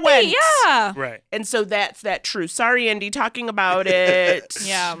glad I happy, went. Yeah. Right. And so that's that true. Sorry, Andy, talking about it.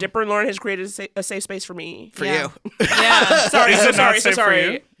 Yeah. Dipper and Lauren has created a safe space for me. For Yeah. you. Yeah. Sorry, Is so it sorry, not so safe for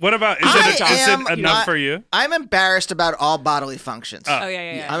sorry. you? What about is I it am enough not- for you? I'm embarrassed about all bodily functions. Oh,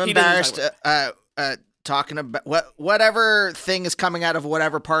 yeah. I'm He doesn't embarrassed talking about whatever thing is coming out of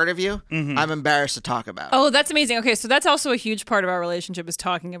whatever part of you. Mm-hmm. I'm embarrassed to talk about. Oh, that's amazing. Okay, so that's also a huge part of our relationship is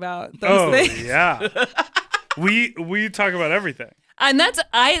talking about those Oh, things. yeah. we talk about everything. And that's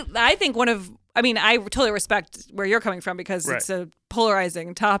I think I totally respect where you're coming from because it's a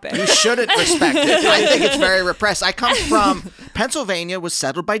polarizing topic. You shouldn't respect it. I think it's very repressed. I come from Pennsylvania, was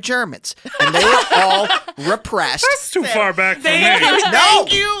settled by Germans, and they were all repressed. That's too far back for me. No,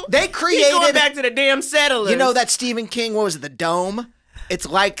 Thank you. they He's created. going back to the damn settlers. You know that Stephen King, what was it, The Dome? It's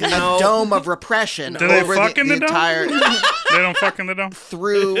like a dome of repression Do they over fuck in the dome? entire They don't fuck in the dome?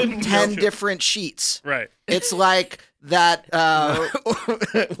 through 10 different sheets. Right. It's like that.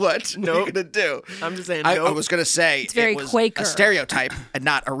 What? What are you gonna do? I'm just saying. I nope. was gonna say It's very it was Quaker. a stereotype and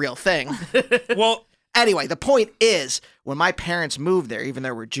not a real thing. Well, Anyway, the point is, when my parents moved there, even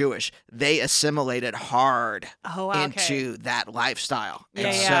though we're Jewish, they assimilated hard into that lifestyle.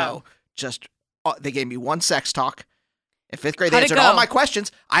 And so just they gave me one sex talk. In 5th grade, they How'd it answered go? all my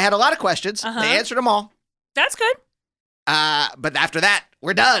questions. I had a lot of questions. Uh-huh. They answered them all. That's good. But after that,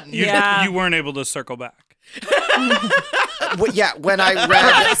 we're done. you weren't able to circle back. Yeah, when I Probably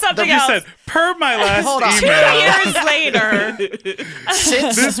read something You else. said, per my last Hold on. 2 email. years later.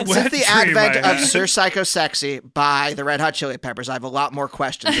 since This the wet dream advent I of had. Sir Psycho Sexy by the Red Hot Chili Peppers, I have a lot more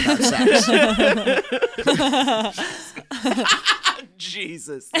questions about sex.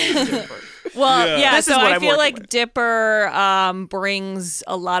 Jesus. Well, yeah, This is so what I I'm feel working like with. Dipper brings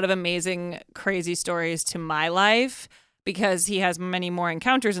a lot of amazing, crazy stories to my life because he has many more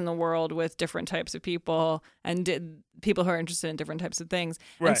encounters in the world with different types of people and people who are interested in different types of things.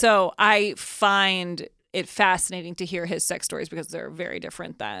 Right. And so I find it fascinating to hear his sex stories because they're very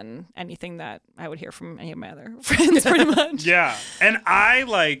different than anything that I would hear from any of my other friends, pretty much. Yeah. And I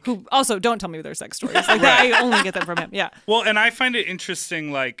like... Who also don't tell me their sex stories. Like I only get them from him. Yeah. Well, and I find it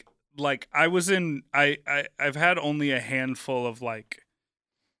interesting, like I was in... I've had only a handful of, like,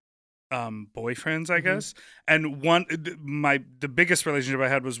 boyfriends, I guess. And the biggest relationship I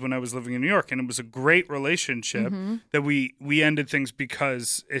had was when I was living in New York, and it was a great relationship that we ended things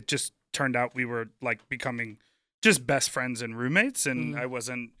because it just turned out we were like becoming just best friends and roommates, and I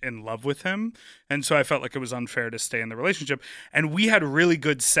wasn't in love with him, and so I felt like it was unfair to stay in the relationship. And we had really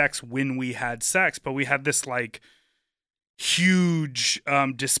good sex when we had sex, but we had this like huge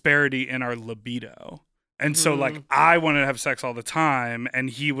disparity in our libido. And so, like, I wanted to have sex all the time,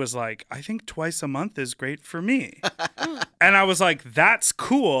 and he was like, I think twice a month is great for me. And I was like, that's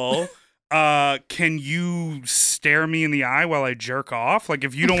cool. Can you stare me in the eye while I jerk off? Like,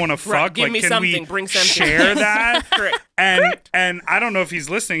 if you don't want to fuck, Give like, me can something. we Bring something. share that? Correct. And I don't know if he's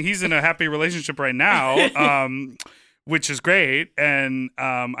listening. He's in a happy relationship right now. Which is great, and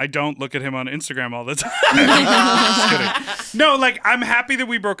I don't look at him on Instagram all the time. Just kidding. No, like, I'm happy that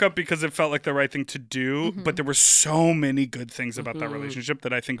we broke up because it felt like the right thing to do, but there were so many good things about that relationship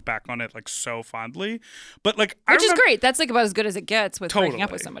that I think back on it, like, so fondly. But, like, Which is great. That's, like, about as good as it gets with breaking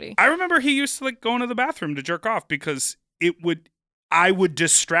up with somebody. I remember he used to, like, go into the bathroom to jerk off because I would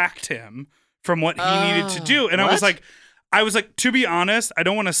distract him from what he needed to do. And what? I was like, to be honest, I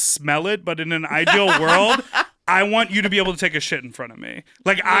don't want to smell it, but in an ideal world, I want you to be able to take a shit in front of me.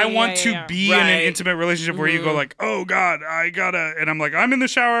 Like, I want to be in an intimate relationship where you go like, oh God, I gotta, and I'm like, I'm in the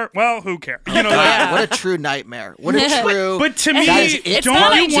shower. Well, who cares? You know, like, What a true nightmare. What a true. but to me, That is it. It's don't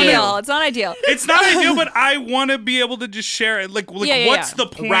not you wanna- ideal. It's not ideal. It's not ideal, but I want to be able to just share it. Like what's the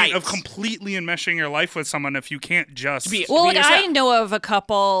point Right. of completely enmeshing your life with someone if you can't just Well, like yourself. I know of a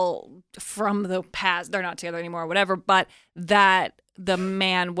couple from the past. They're not together anymore, or whatever. But that the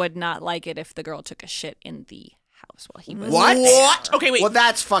man would not like it if the girl took a shit in the house while he was What? Okay, wait. Well,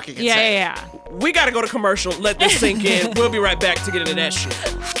 that's fucking insane. Yeah. We got to go to commercial. Let this sink in. We'll be right back to get into that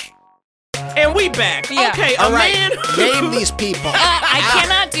shit. And we back. Yeah. Okay, All a right. man. Name these people. I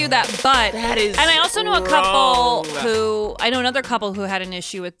cannot do that, but That is and I also know a couple wrong. I know another couple who had an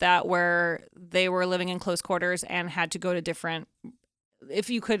issue with that where they were living in close quarters and had to go to different.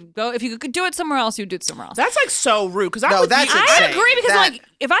 If you could do it somewhere else, you'd do it somewhere else. That's like so rude because No, that's I insane. agree because That- like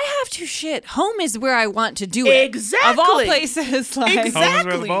if I have to shit, home is where I want to do it. Exactly. Of all places, like Home is where the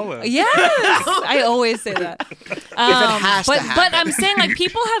Exactly. ball is. yes, I always say that. has to but happen. I'm saying like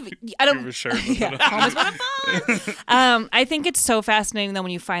people have. I don't. You were sure. Yeah, home is where the ball is. I think it's so fascinating though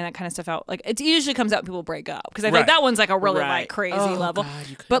when you find that kind of stuff out. Like it usually comes out when people break up because I think Right. that one's like a really Right. like crazy Oh, level. God,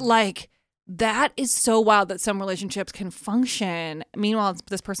 you couldn't. But like. That is so wild that some relationships can function. Meanwhile,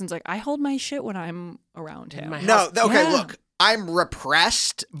 this person's like, I hold my shit when I'm around him. my No, okay, Yeah. look. I'm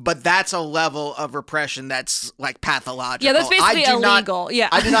repressed, but that's a level of repression that's like pathological. Yeah, that's basically illegal.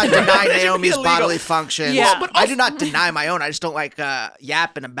 I do not deny It should Naomi's be bodily illegal. functions. Yeah. But I do not deny my own. I just don't like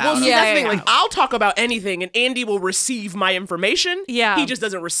yapping about Well, them. see, Yeah, that's the yeah, thing. yeah. Like, I'll talk about anything, and Andy will receive my information. Yeah. He just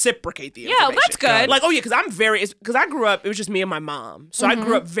doesn't reciprocate the Yeah, information. that's good. Like, oh yeah, because because I grew up, it was just me and my mom, so I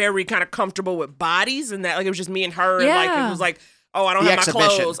grew up very kind of comfortable with bodies, and that like it was just me and her, and like Yeah. it was like, oh, I don't The have exhibition.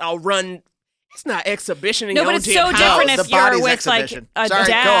 my clothes, I'll run. It's not exhibition in No, your but own it's damn so house. different No, if the you're body's with exhibition. like a Sorry,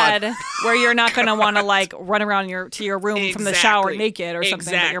 go on. dad where you're not going to want to like run around to your room from the shower Exactly. naked or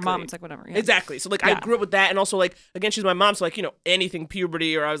something. But your mom, Exactly. it's like whatever. Yeah. Exactly. So like I Yeah. grew up with that, and also like again, she's my mom, so like anything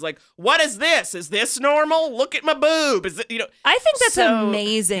puberty, or I was like, what is this? Is this normal? Look at my boob. Is it I think that's So-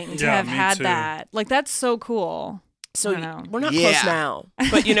 amazing to Yeah, have me had too. that. Like that's so cool. So I know. we're not Yeah. close now,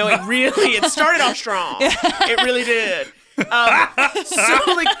 but it started off strong. It really did.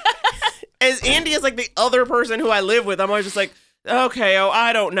 So like, as Andy is like the other person who I live with, I'm always just like, okay,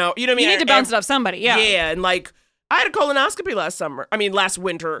 I don't know. You know what I mean? You need to bounce it off somebody. Yeah. Yeah, and like I had a colonoscopy last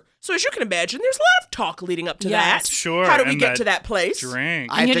winter. So as you can imagine, there's a lot of talk leading up to Yes. that. Sure, How do we and get that to that place?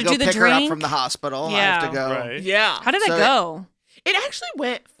 Drink. I have You to had to go do the pick her up drink? from the hospital. I Yeah. have to go. Right. Yeah. How did that So- go? It actually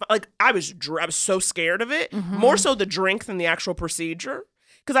went like I was so scared of it. More so the drink than the actual procedure,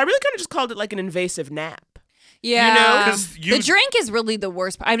 because I really kind of just called it like an invasive nap. Yeah. 'Cause you- the drink is really the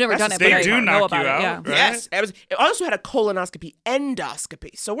worst. I've never That's done the it, scary but I They do part. know knock about you it. out, Yeah. right? Yes, I also had a colonoscopy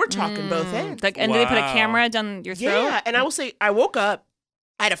endoscopy, so we're talking both ends. Like, and do they put a Wow. camera down your throat? Yeah, and I will say I woke up.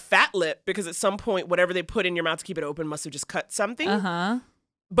 I had a fat lip because at some point whatever they put in your mouth to keep it open must have just cut something.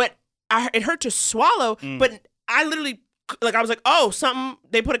 But it hurt to swallow. But I literally I was like, oh, something.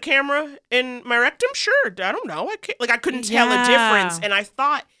 They put a camera in my rectum. Sure, I don't know. I couldn't tell a difference, and I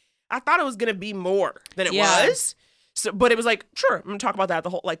thought it was gonna be more than it Yeah. was. So, but it was like, sure, I'm gonna talk about that the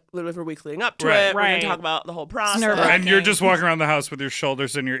whole literally for weeks leading up to Right. it. We're Right. gonna talk about the whole process. nerve-wracking. And you're just walking around the house with your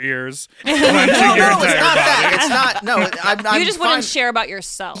shoulders in your ears, clenching No, your it's entire not that. body. It's not. No, I'm You just fine. wouldn't share about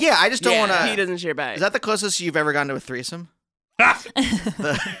yourself. Yeah, I just don't Yeah, want He to. doesn't share back. Is that the closest you've ever gone to a threesome?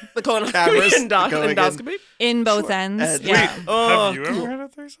 the colonoscopy Cameras going in. endoscopy? In both ends. And- Yeah. Have you ever had a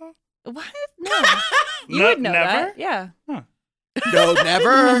threesome? What? No. You would know never? that. Yeah. No,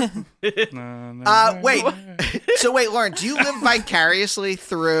 never. No, never. Wait. So wait, Lauren, do you live vicariously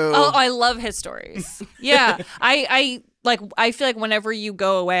through? Oh, I love his stories. Yeah. I feel like whenever you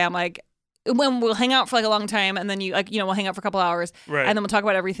go away, I'm like, when we'll hang out for like a long time and then we'll hang out for a couple hours Right. and then we'll talk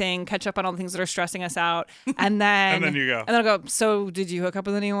about everything, catch up on all the things that are stressing us out. And then And then you go. And then I'll go, so did you hook up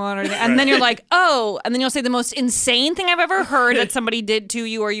with anyone or anything? And then you're like, oh, and then you'll say the most insane thing I've ever heard that somebody did to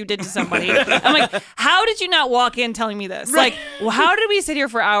you or you did to somebody. I'm like, how did you not walk in telling me this? Like, well, how did we sit here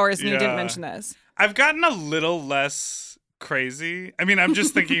for hours and you didn't Yeah. mention this? I've gotten a little less crazy. I mean, I'm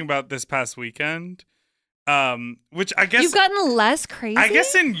just thinking about this past weekend, which I guess You've gotten less crazy? I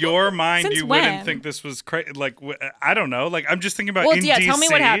guess in your mind Since you when? wouldn't think this was crazy. Like I don't know. Like I'm just thinking about Well, in yeah, DC. tell me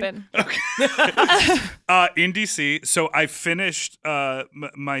what happened. In DC, so I finished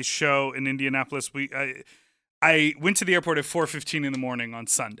my show in Indianapolis. I went to the airport at 4:15 in the morning on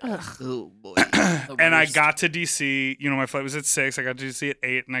Sunday. Oh boy. And I got to DC, my flight was at 6. I got to DC at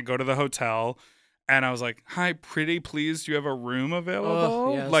 8 and I go to the hotel and I was like, hi, pretty please, do you have a room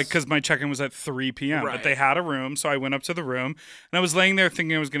available? yes. Like, because my check-in was at 3 p.m. Right. But they had a room. So I went up to the room and I was laying there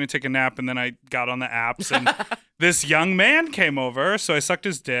thinking I was going to take a nap. And then I got on the apps and this young man came over. So I sucked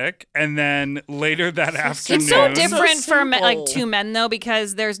his dick. And then later that afternoon. It's so different So for like simple. two men though,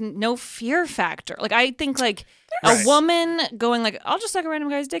 because there's no fear factor. Like I think like Right. a woman going like, I'll just suck a random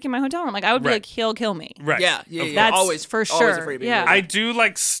guy's dick in my hotel room. Like I would be Right. like, he'll kill me. Right. Yeah. That's always for always sure. afraid of being Yeah. rude. I do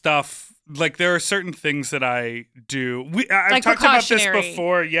like stuff. Like there are certain things that I do. I've Like talked about this precautionary.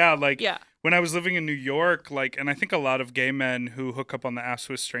 before. Yeah, like Yeah. when I was living in New York, like, and I think a lot of gay men who hook up on the apps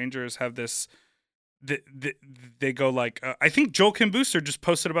with strangers have this. They go like, I think Joel Kim Booster just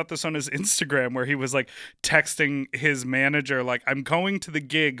posted about this on his Instagram where he was like texting his manager like, I'm going to the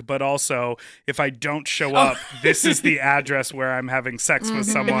gig, but also if I don't show up, this is the address where I'm having sex with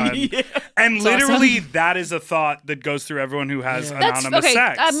someone. And literally that is a thought that goes through everyone who has That's anonymous okay.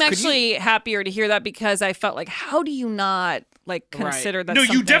 sex. I'm actually happier to hear that because I felt like, how do you not like consider that? No, you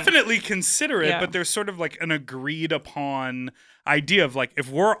something- definitely consider it, Yeah. but there's sort of like an agreed upon idea of like if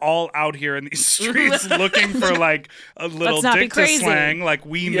we're all out here in these streets looking for like a little Let's not be dick to crazy. slang, like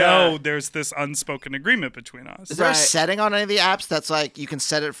we know there's this unspoken agreement between us. Is there Right. a setting on any of the apps that's like you can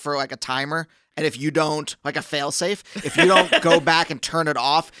set it for like a timer? And if you don't, like a failsafe, if you don't go back and turn it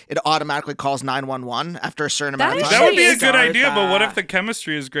off, it automatically calls 911 after a certain amount of That time. That would be a Jeez. good Sorry, idea, but what that. if the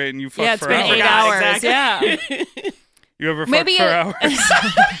chemistry is great and you fuck Yeah, it's for been hours? 8 hours. hours. Exactly. Yeah. You ever Maybe fuck for hours?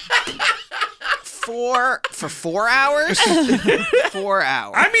 For 4 hours? 4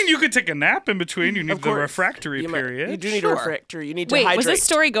 hours. I mean, you could take a nap in between. You need the course. refractory period. You do need a refractory. You need to Wait, hydrate. was this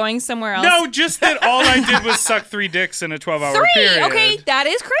story going somewhere else? No, just that all I did was suck 3 dicks in a 12-hour 3. period. Okay, that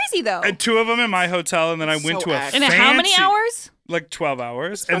is crazy though. And 2 of them in my hotel, and then I went So to a active. And how many hours? Like 12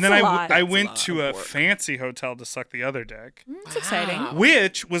 hours. That's And then a I lot. went to a fancy hotel to suck the other dick, That's exciting.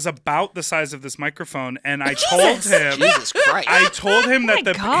 which was about the size of this microphone. And I told him, Jesus Christ. I told him Oh my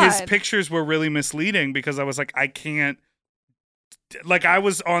that God. his pictures were really misleading because I was like, I can't. Like, I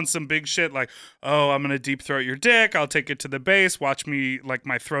was on some big shit, like, oh, I'm going to deep throat your dick. I'll take it to the base. Watch me, like,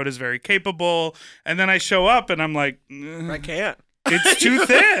 my throat is very capable. And then I show up and I'm like, I can't. it's too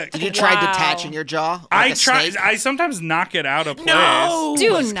thick. Did you try Wow. detaching your jaw? Like I a try. snake? I sometimes knock it out of place. No. Do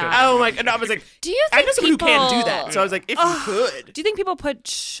Just not. kidding. Oh my god! No, I was like, Do you I think know someone who can't do people- that. So I was like, if you could. Do you think people put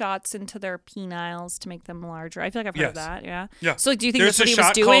shots into their peniles to make them larger? I feel like I've heard of Yes. that. Yeah. Yeah. So do you think There's that's what a he was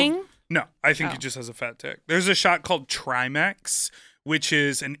shot doing? called- No, I think Oh. he just has a fat dick. There's a shot called Trimex, which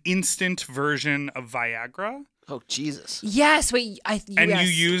is an instant version of Viagra. Oh, Jesus. Yes. Wait. And yes. you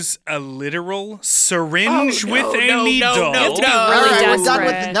use a literal syringe Oh, no, with a no, needle. no, no, have to be no. All really right, we're done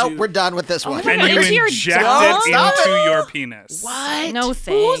with desperate. Nope, we're done with this one. my And God, you into your inject dong? it into your penis. What? No Who's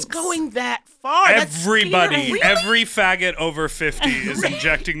thanks. going that far? That's Everybody, scary. every faggot over 50 is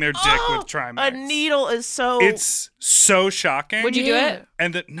injecting their dick with Trimex. A needle is so. It's so shocking. Would you do it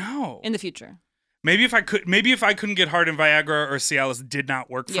And no. in the future? Maybe if I couldn't get hard and Viagra or Cialis did not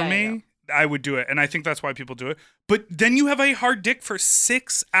work for Yeah, me, I would do it. And I think that's why people do it. But then you have a hard dick for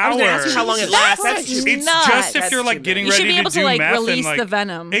 6 I hours. was gonna ask you how long it lasts. That's That's too. It's nuts. just if That's you're like too getting You ready should be able to do to like meth release and like the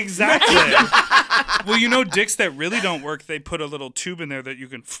venom. Exactly. Well, you know, dicks that really don't work, they put a little tube in there that you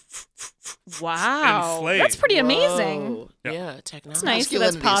can Wow. inflate. That's pretty amazing. Whoa. Yeah. Yeah, technology. It's nice that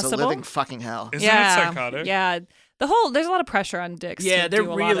that's Masculinity is a possible. living fucking hell. Isn't yeah. it psychotic? Yeah. There's a lot of pressure on dicks. Yeah, to there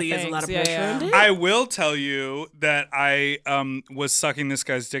do really is a things. lot of Yeah, pressure yeah. on dicks. I will tell you that I was sucking this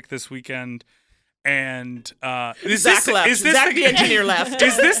guy's dick this weekend, and Zach left. Zach the engineer left.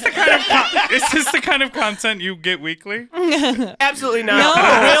 Is this the kind of content you get weekly? Absolutely not.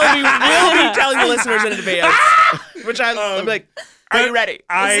 We'll be telling the listeners in advance. Which I'm like, are you ready?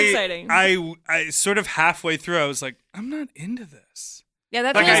 exciting. I sort of halfway through, I was like, I'm not into this. Yeah,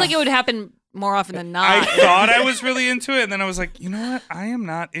 that Like, feels I- like it would happen more often than I not. thought I was really into it, and then I was like, you know what? I am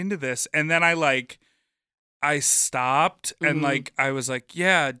not into this. And then I stopped and I was like,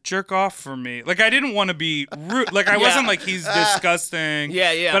 yeah, jerk off for me. Like, I didn't want to be rude. Like, I wasn't like, he's disgusting.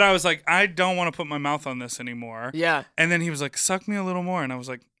 Yeah. But I was like, I don't want to put my mouth on this anymore. Yeah. And then he was like, suck me a little more. And I was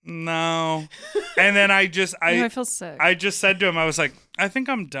like, no. And then I feel sick. I just said to him, I was like, I think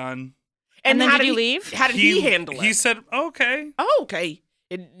I'm done. And then how did you he leave? How did he handle it? He said, okay. oh, okay.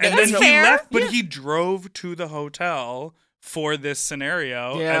 And then That's he fair. left, but he drove to the hotel for this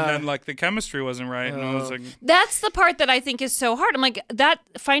scenario. Yeah. And then like the chemistry wasn't right. And I was like, That's the part that I think is so hard. I'm like, that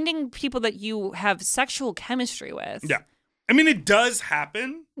finding people that you have sexual chemistry with. yeah. I mean, it does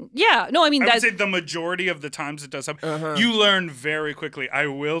happen. Yeah. No, I mean, I would that. say the majority of the times it does happen. You learn very quickly. I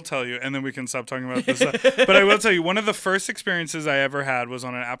will tell you, and then we can stop talking about this. But I will tell you, one of the first experiences I ever had was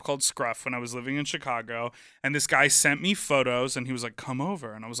on an app called Scruff when I was living in Chicago. And this guy sent me photos, and he was like, come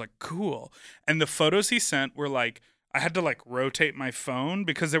over. And I was like, cool. And the photos he sent were like, I had to like rotate my phone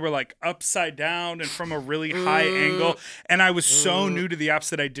because they were like upside down and from a really high angle. And I was so new to the apps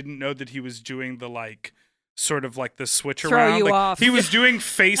that I didn't know that he was doing the like sort of like the switch Throw around. you Like, off. he was doing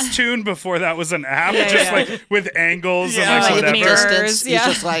Facetune before that was an app, Yeah, just yeah. like with angles You and see like the whatever. mirrors, distance. yeah.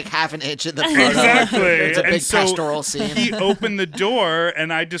 He's just like half an inch in the photo. Exactly. It's a And big so pastoral scene. He opened the door,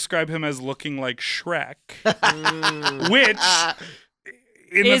 and I describe him as looking like Shrek, which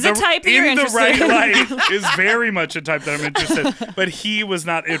Is a type that you're in the interested right in. light is very much a type that I'm interested. But he was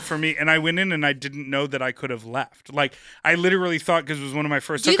not it for me, and I went in and I didn't know that I could have left. Like I literally thought because it was one of my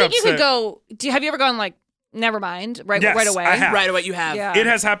first. Do you think hookups you could that- go? Have you ever gone like, never mind, right Yes, away? I have. Right away, you have. Yeah. It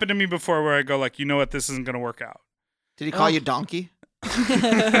has happened to me before where I go like, you know what, this isn't going to work out. Did he call you donkey?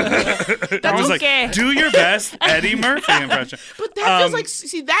 I was okay. like, do your best Eddie Murphy impression. But that feels like,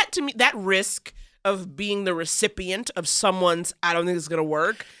 see, that to me, that risk of being the recipient of someone's, I don't think it's going to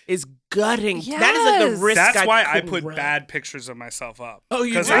work, is gutting. That is like Yes. the risk. That's why I couldn't put run. bad pictures of myself up. Oh,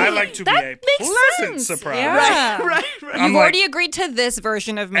 you Because do? I like to That be a makes pleasant sense. surprise. Yeah. Right. I'm You've like- already agreed to this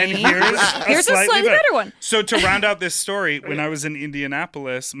version of me. And here's a slightly better one. So to round out this story, when I was in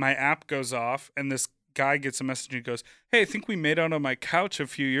Indianapolis, my app goes off, and this guy gets a message and he goes, "Hey, I think we made out on my couch a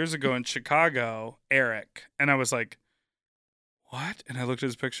few years ago in Chicago, Eric." And I was like, what? And I looked at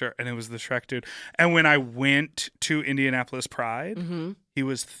his picture, and it was the Shrek dude. And when I went to Indianapolis Pride, he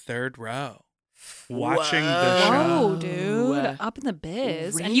was third row. watching the show. Oh, dude. Up in the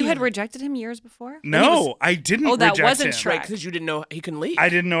biz. And you had rejected him years before? No, I didn't that reject wasn't him. Shrek. Right, because you didn't know he can leave. I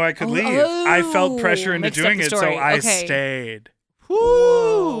didn't know I could leave. I felt pressure into mixed up doing the it, so story. I Okay. stayed.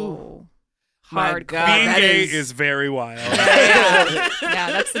 Woo! My Hard. God, Being that gay is- is very wild.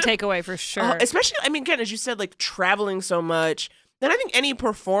 Yeah, that's the takeaway for sure. Especially, I mean, again, as you said, like traveling so much. And I think any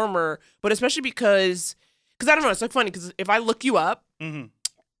performer, but especially because I don't know, it's like funny because if I look you up,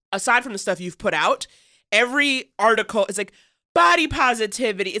 aside from the stuff you've put out, every article is like body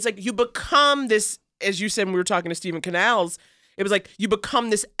positivity. It's like you become this, as you said when we were talking to Stephen Canals, it was like you become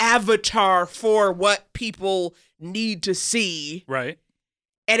this avatar for what people need to see. Right.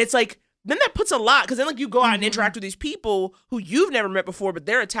 And it's like, then that puts a lot, because then like you go out and interact with these people who you've never met before, but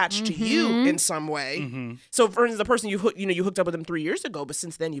they're attached to you in some way. So for instance, the person you hooked up with them 3 years ago, but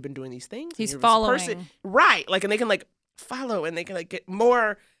since then you've been doing these things. He's and you're this following. person. Right. Like, and they can like follow and they can like get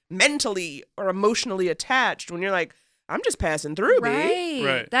more mentally or emotionally attached when you're like, I'm just passing through, B.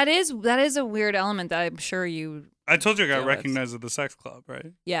 Right. That is a weird element that I'm sure you. I told you I got Yeah, recognized at the sex club,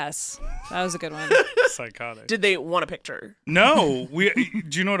 right? Yes, that was a good one. Psychotic. Did they want a picture? No.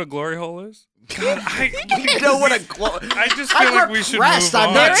 Do you know what a glory hole is? God, You know what a I just feel like we should move repressed. I'm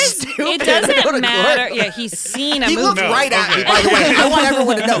on. not There is. stupid. It I know what doesn't a matter. glory- Yeah, he's seen a He movie. looked No, right at me, okay. by the way. I want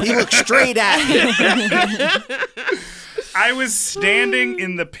everyone to know. He looked straight at me. I was standing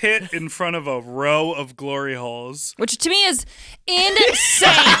in the pit in front of a row of glory holes. Which to me is insane.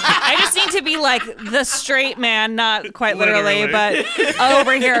 I just need to be like the straight man, not quite literally, but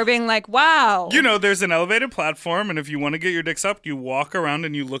over here being like, wow. You know, there's an elevated platform, and if you want to get your dicks up, you walk around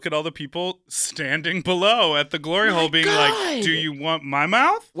and you look at all the people standing below at the glory hole being like, do you want my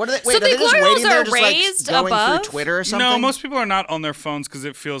mouth? What are they? So Wait, the are they just glory holes waiting there, are just raised like going above? through Twitter or something? No, most people are not on their phones because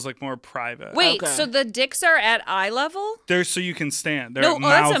it feels like more private. Wait, Okay. so the dicks are at eye level? They're so you can stand. They're No, at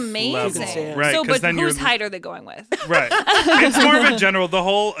that's mouth amazing. level. You can stand. Right, So, 'cause but then whose you're height are they going with? right. It's more of a general. The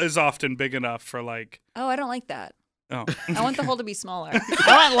hole is often big enough for like. Oh, I don't like that. Oh. I want the hole to be smaller. I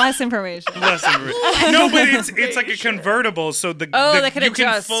want less information. Less than no, but it's like a convertible, so they can you can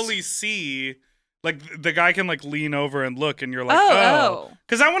adjust. fully see. Like the guy can like lean over and look, and you're like, Oh.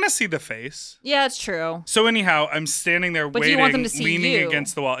 because I want to see the face. Yeah, it's true. So anyhow, I'm standing there But do waiting, you want them to see leaning you?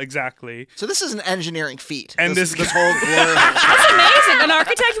 against the wall. Exactly. So this is an engineering feat. And this whole glory hole. That's amazing. An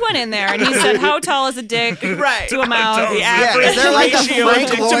architect went in there and he said, how tall is a dick Right. to a mouth? The Yeah, average is there like a ratio of Frank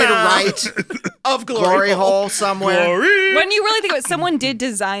dick to Lloyd mouth Wright of glory hole somewhere? Glory. When you really think about it, someone did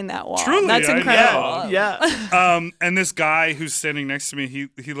design that wall. Truly, That's I incredible. know. Yeah. And this guy who's standing next to me,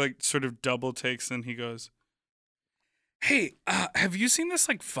 he like sort of double takes and he goes, "Hey, have you seen this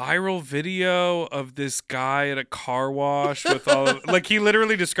like viral video of this guy at a car wash with all of, like he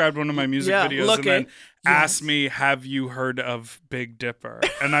literally described one of my music Yeah, videos look and then it. asked me, "Have you heard of Big Dipper?"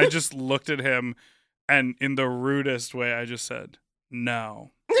 And I just looked at him and in the rudest way I just said,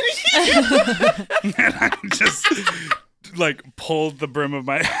 "No." And I just like pulled the brim of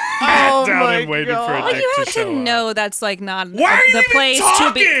my hat Oh down my and waited for a God. Well, dick you to have show to up. know that's like not Why are you the even place to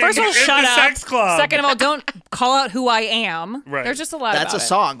be. talking First of all, in shut the up. sex club? Second of all, don't call out who I am. Right. There's just a lot That's a about it.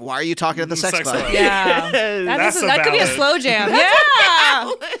 song. Why are you talking at the sex Sex club? club. Yeah. That's a that could be a ballad. slow jam.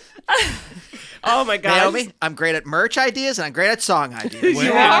 Yeah. Oh my God. Naomi, I'm great at merch ideas and I'm great at song ideas. Wait,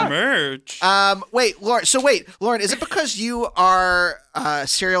 Yeah. merch. Wait, Lauren. So wait, Lauren, is it because you are a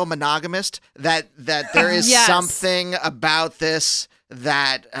serial monogamist that there is Yes. something about this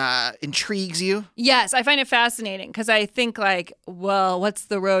that intrigues you? Yes, I find it fascinating because I think like, well, what's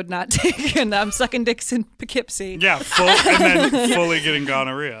the road not taken? I'm sucking dicks in Poughkeepsie. Yeah, and then fully getting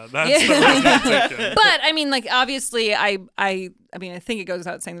gonorrhea. That's the road not taken. But I mean, like, obviously, I mean, I think it goes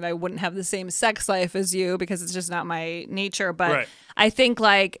without saying that I wouldn't have the same sex life as you because it's just not my nature. But Right. I think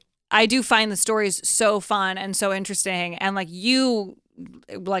like I do find the stories so fun and so interesting, and like you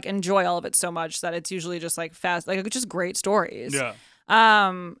like enjoy all of it so much that it's usually just like fast, like just great stories. Yeah.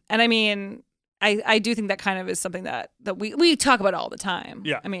 And I mean, I do think that kind of is something that we talk about all the time.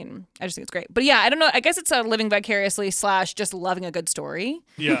 Yeah. I mean, I just think it's great. But yeah, I don't know. I guess it's a living vicariously / just loving a good story.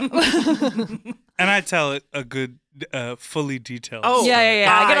 Yeah. And I tell it a good, fully detailed. Oh, Yeah.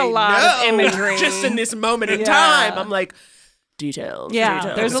 I get a lot of know. imagery. Just in this moment in Yeah. time, I'm like, details. Yeah,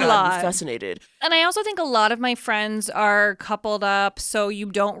 details. there's a I'm lot. fascinated. And I also think a lot of my friends are coupled up, so you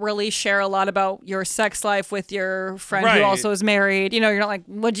don't really share a lot about your sex life with your friend Right. who also is married. You know, you're not like,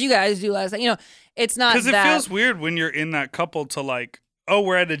 what'd you guys do last night? You know, it's not Because it that. feels weird when you're in that couple to like, oh,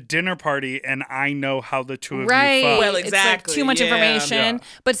 we're at a dinner party and I know how the two of Right. you fuck. Well, It's exactly, like too much yeah. information. Yeah.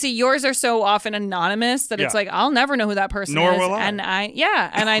 But see, yours are so often anonymous that it's Yeah. like, I'll never know who that person Nor is. will I. And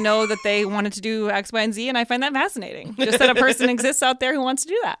I know that they wanted to do X, Y, and Z, and I find that fascinating. Just that a person exists out there who wants to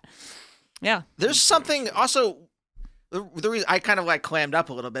do that. Yeah. There's something also. The reason I kind of like clammed up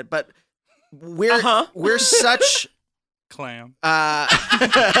a little bit, but we're such Clam.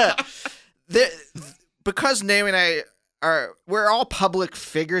 Because Naomi and I we're all public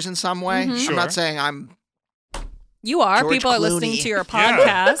figures in some way. Mm-hmm. I'm Sure. not saying I'm. You are. George People are listening Clooney. to your Yeah.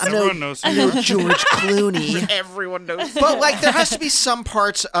 podcast. Everyone knows. I'm no George Clooney. Everyone knows. But like, there has to be some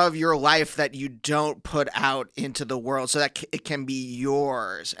parts of your life that you don't put out into the world, so that it can be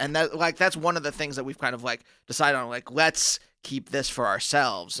yours. And that's one of the things that we've kind of like decided on. Like, let's keep this for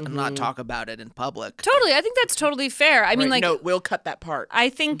ourselves and not talk about it in public. Totally. I think that's totally fair. I mean, like, no, we'll cut that part. I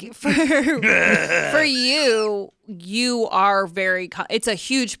think for you are very. It's a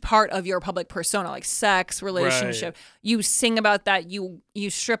huge part of your public persona, like sex, relationship. Right. You sing about that. You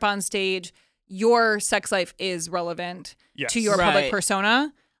strip on stage. Your sex life is relevant Yes. to your Right. public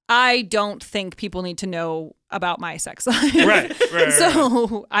persona. I don't think people need to know about my sex life. Right.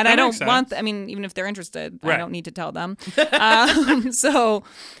 So, and I That don't makes want. sense. I mean, even if they're interested, I Right. don't need to tell them. So,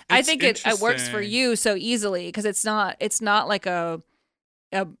 I It's think it works for interesting. you so easily because it's not like a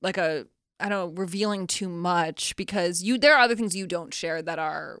I don't know, revealing too much because there are other things you don't share that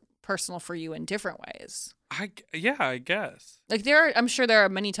are personal for you in different ways. I guess. Like I'm sure there are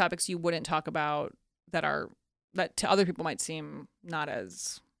many topics you wouldn't talk about that to other people might seem not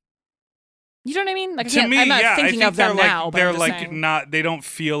as. You know what I mean? Like To me, I'm not yeah, thinking I think of them they're now. like but they're I'm just like saying. not. They don't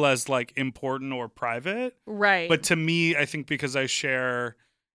feel as like important or private. Right. But to me, I think because I share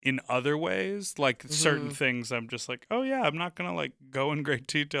in other ways, like certain things, I'm just like, oh yeah, I'm not gonna like go in great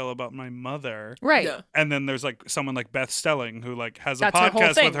detail about my mother. Right. Yeah. And then there's like someone like Beth Stelling who like has a That's her whole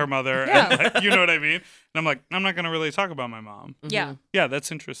podcast thing. with her mother. Yeah. And, like, you know what I mean? And I'm like, I'm not gonna really talk about my mom. Yeah. Yeah,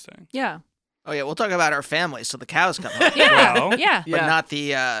 that's interesting. Yeah. Oh yeah, we'll talk about our family so the cows come home. Yeah. Well, Yeah. But not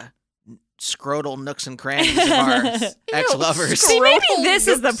the scrotal nooks and crannies of our ex-lovers. See, maybe this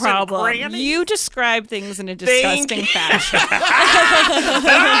is the nooks and problem. crannies. You describe things in a Thank disgusting you. fashion.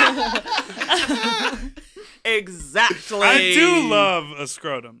 Exactly. I do love a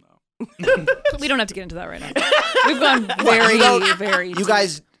scrotum though. We don't have to get into that right now. We've gone very, very. You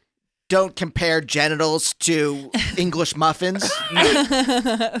guys don't compare genitals to English muffins.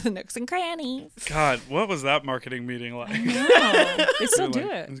 nooks and crannies. God, what was that marketing meeting like? No, they still They're do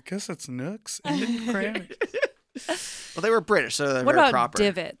like, it. I guess it's nooks and crannies. Well, they were British, so they're What very about proper.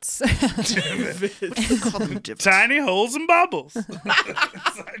 divots? They call them divots. Tiny holes and bubbles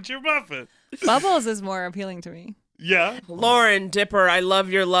inside your muffin. Bubbles is more appealing to me. Yeah. Lauren, Dipper, I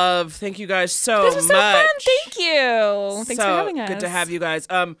love your love. Thank you guys so This was so much. fun. Thank you. Thanks so for having us. good to have you guys.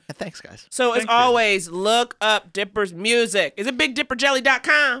 Thanks, guys. So as Thank you. always, look up Dipper's music. Is it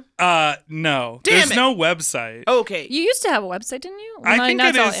BigDipperJelly.com? No. Damn There's it. no website. Okay. You used to have a website, didn't you? I think now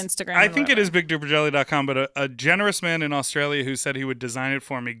it it's all is Instagram. I and think it whatever. is bigdipperjelly.com, but a generous man in Australia who said he would design it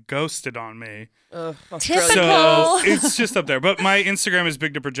for me ghosted on me. Australia. Typical. So it's just up there. But my Instagram is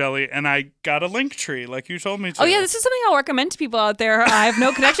bigdipperjelly, and I got a link tree like you told me to. Oh yeah, this is something I'll recommend to people out there. I have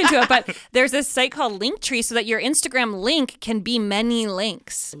no connection to it, but there's this site called Linktree so that your Instagram link can be many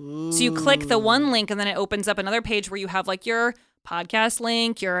links. So you click the one link and then it opens up another page where you have like your podcast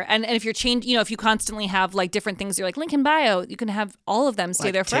link, and if you're if you constantly have like different things, you're like link in bio, you can have all of them stay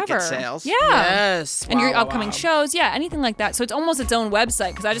Like there ticket forever. sales? Yeah. Yes. And your Wow, upcoming wow. shows, anything like that. So it's almost its own website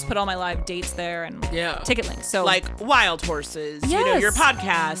because I just put all my live dates there and ticket links. So Like Wild Horses, Yes. your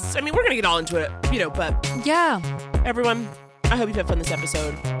podcasts. I mean, we're going to get all into it, but yeah. everyone, I hope you've had fun this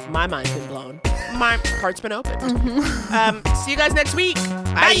episode. My mind's been blown. My heart's been opened. See you guys next week.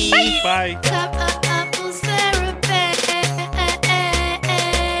 Bye. Bye. Top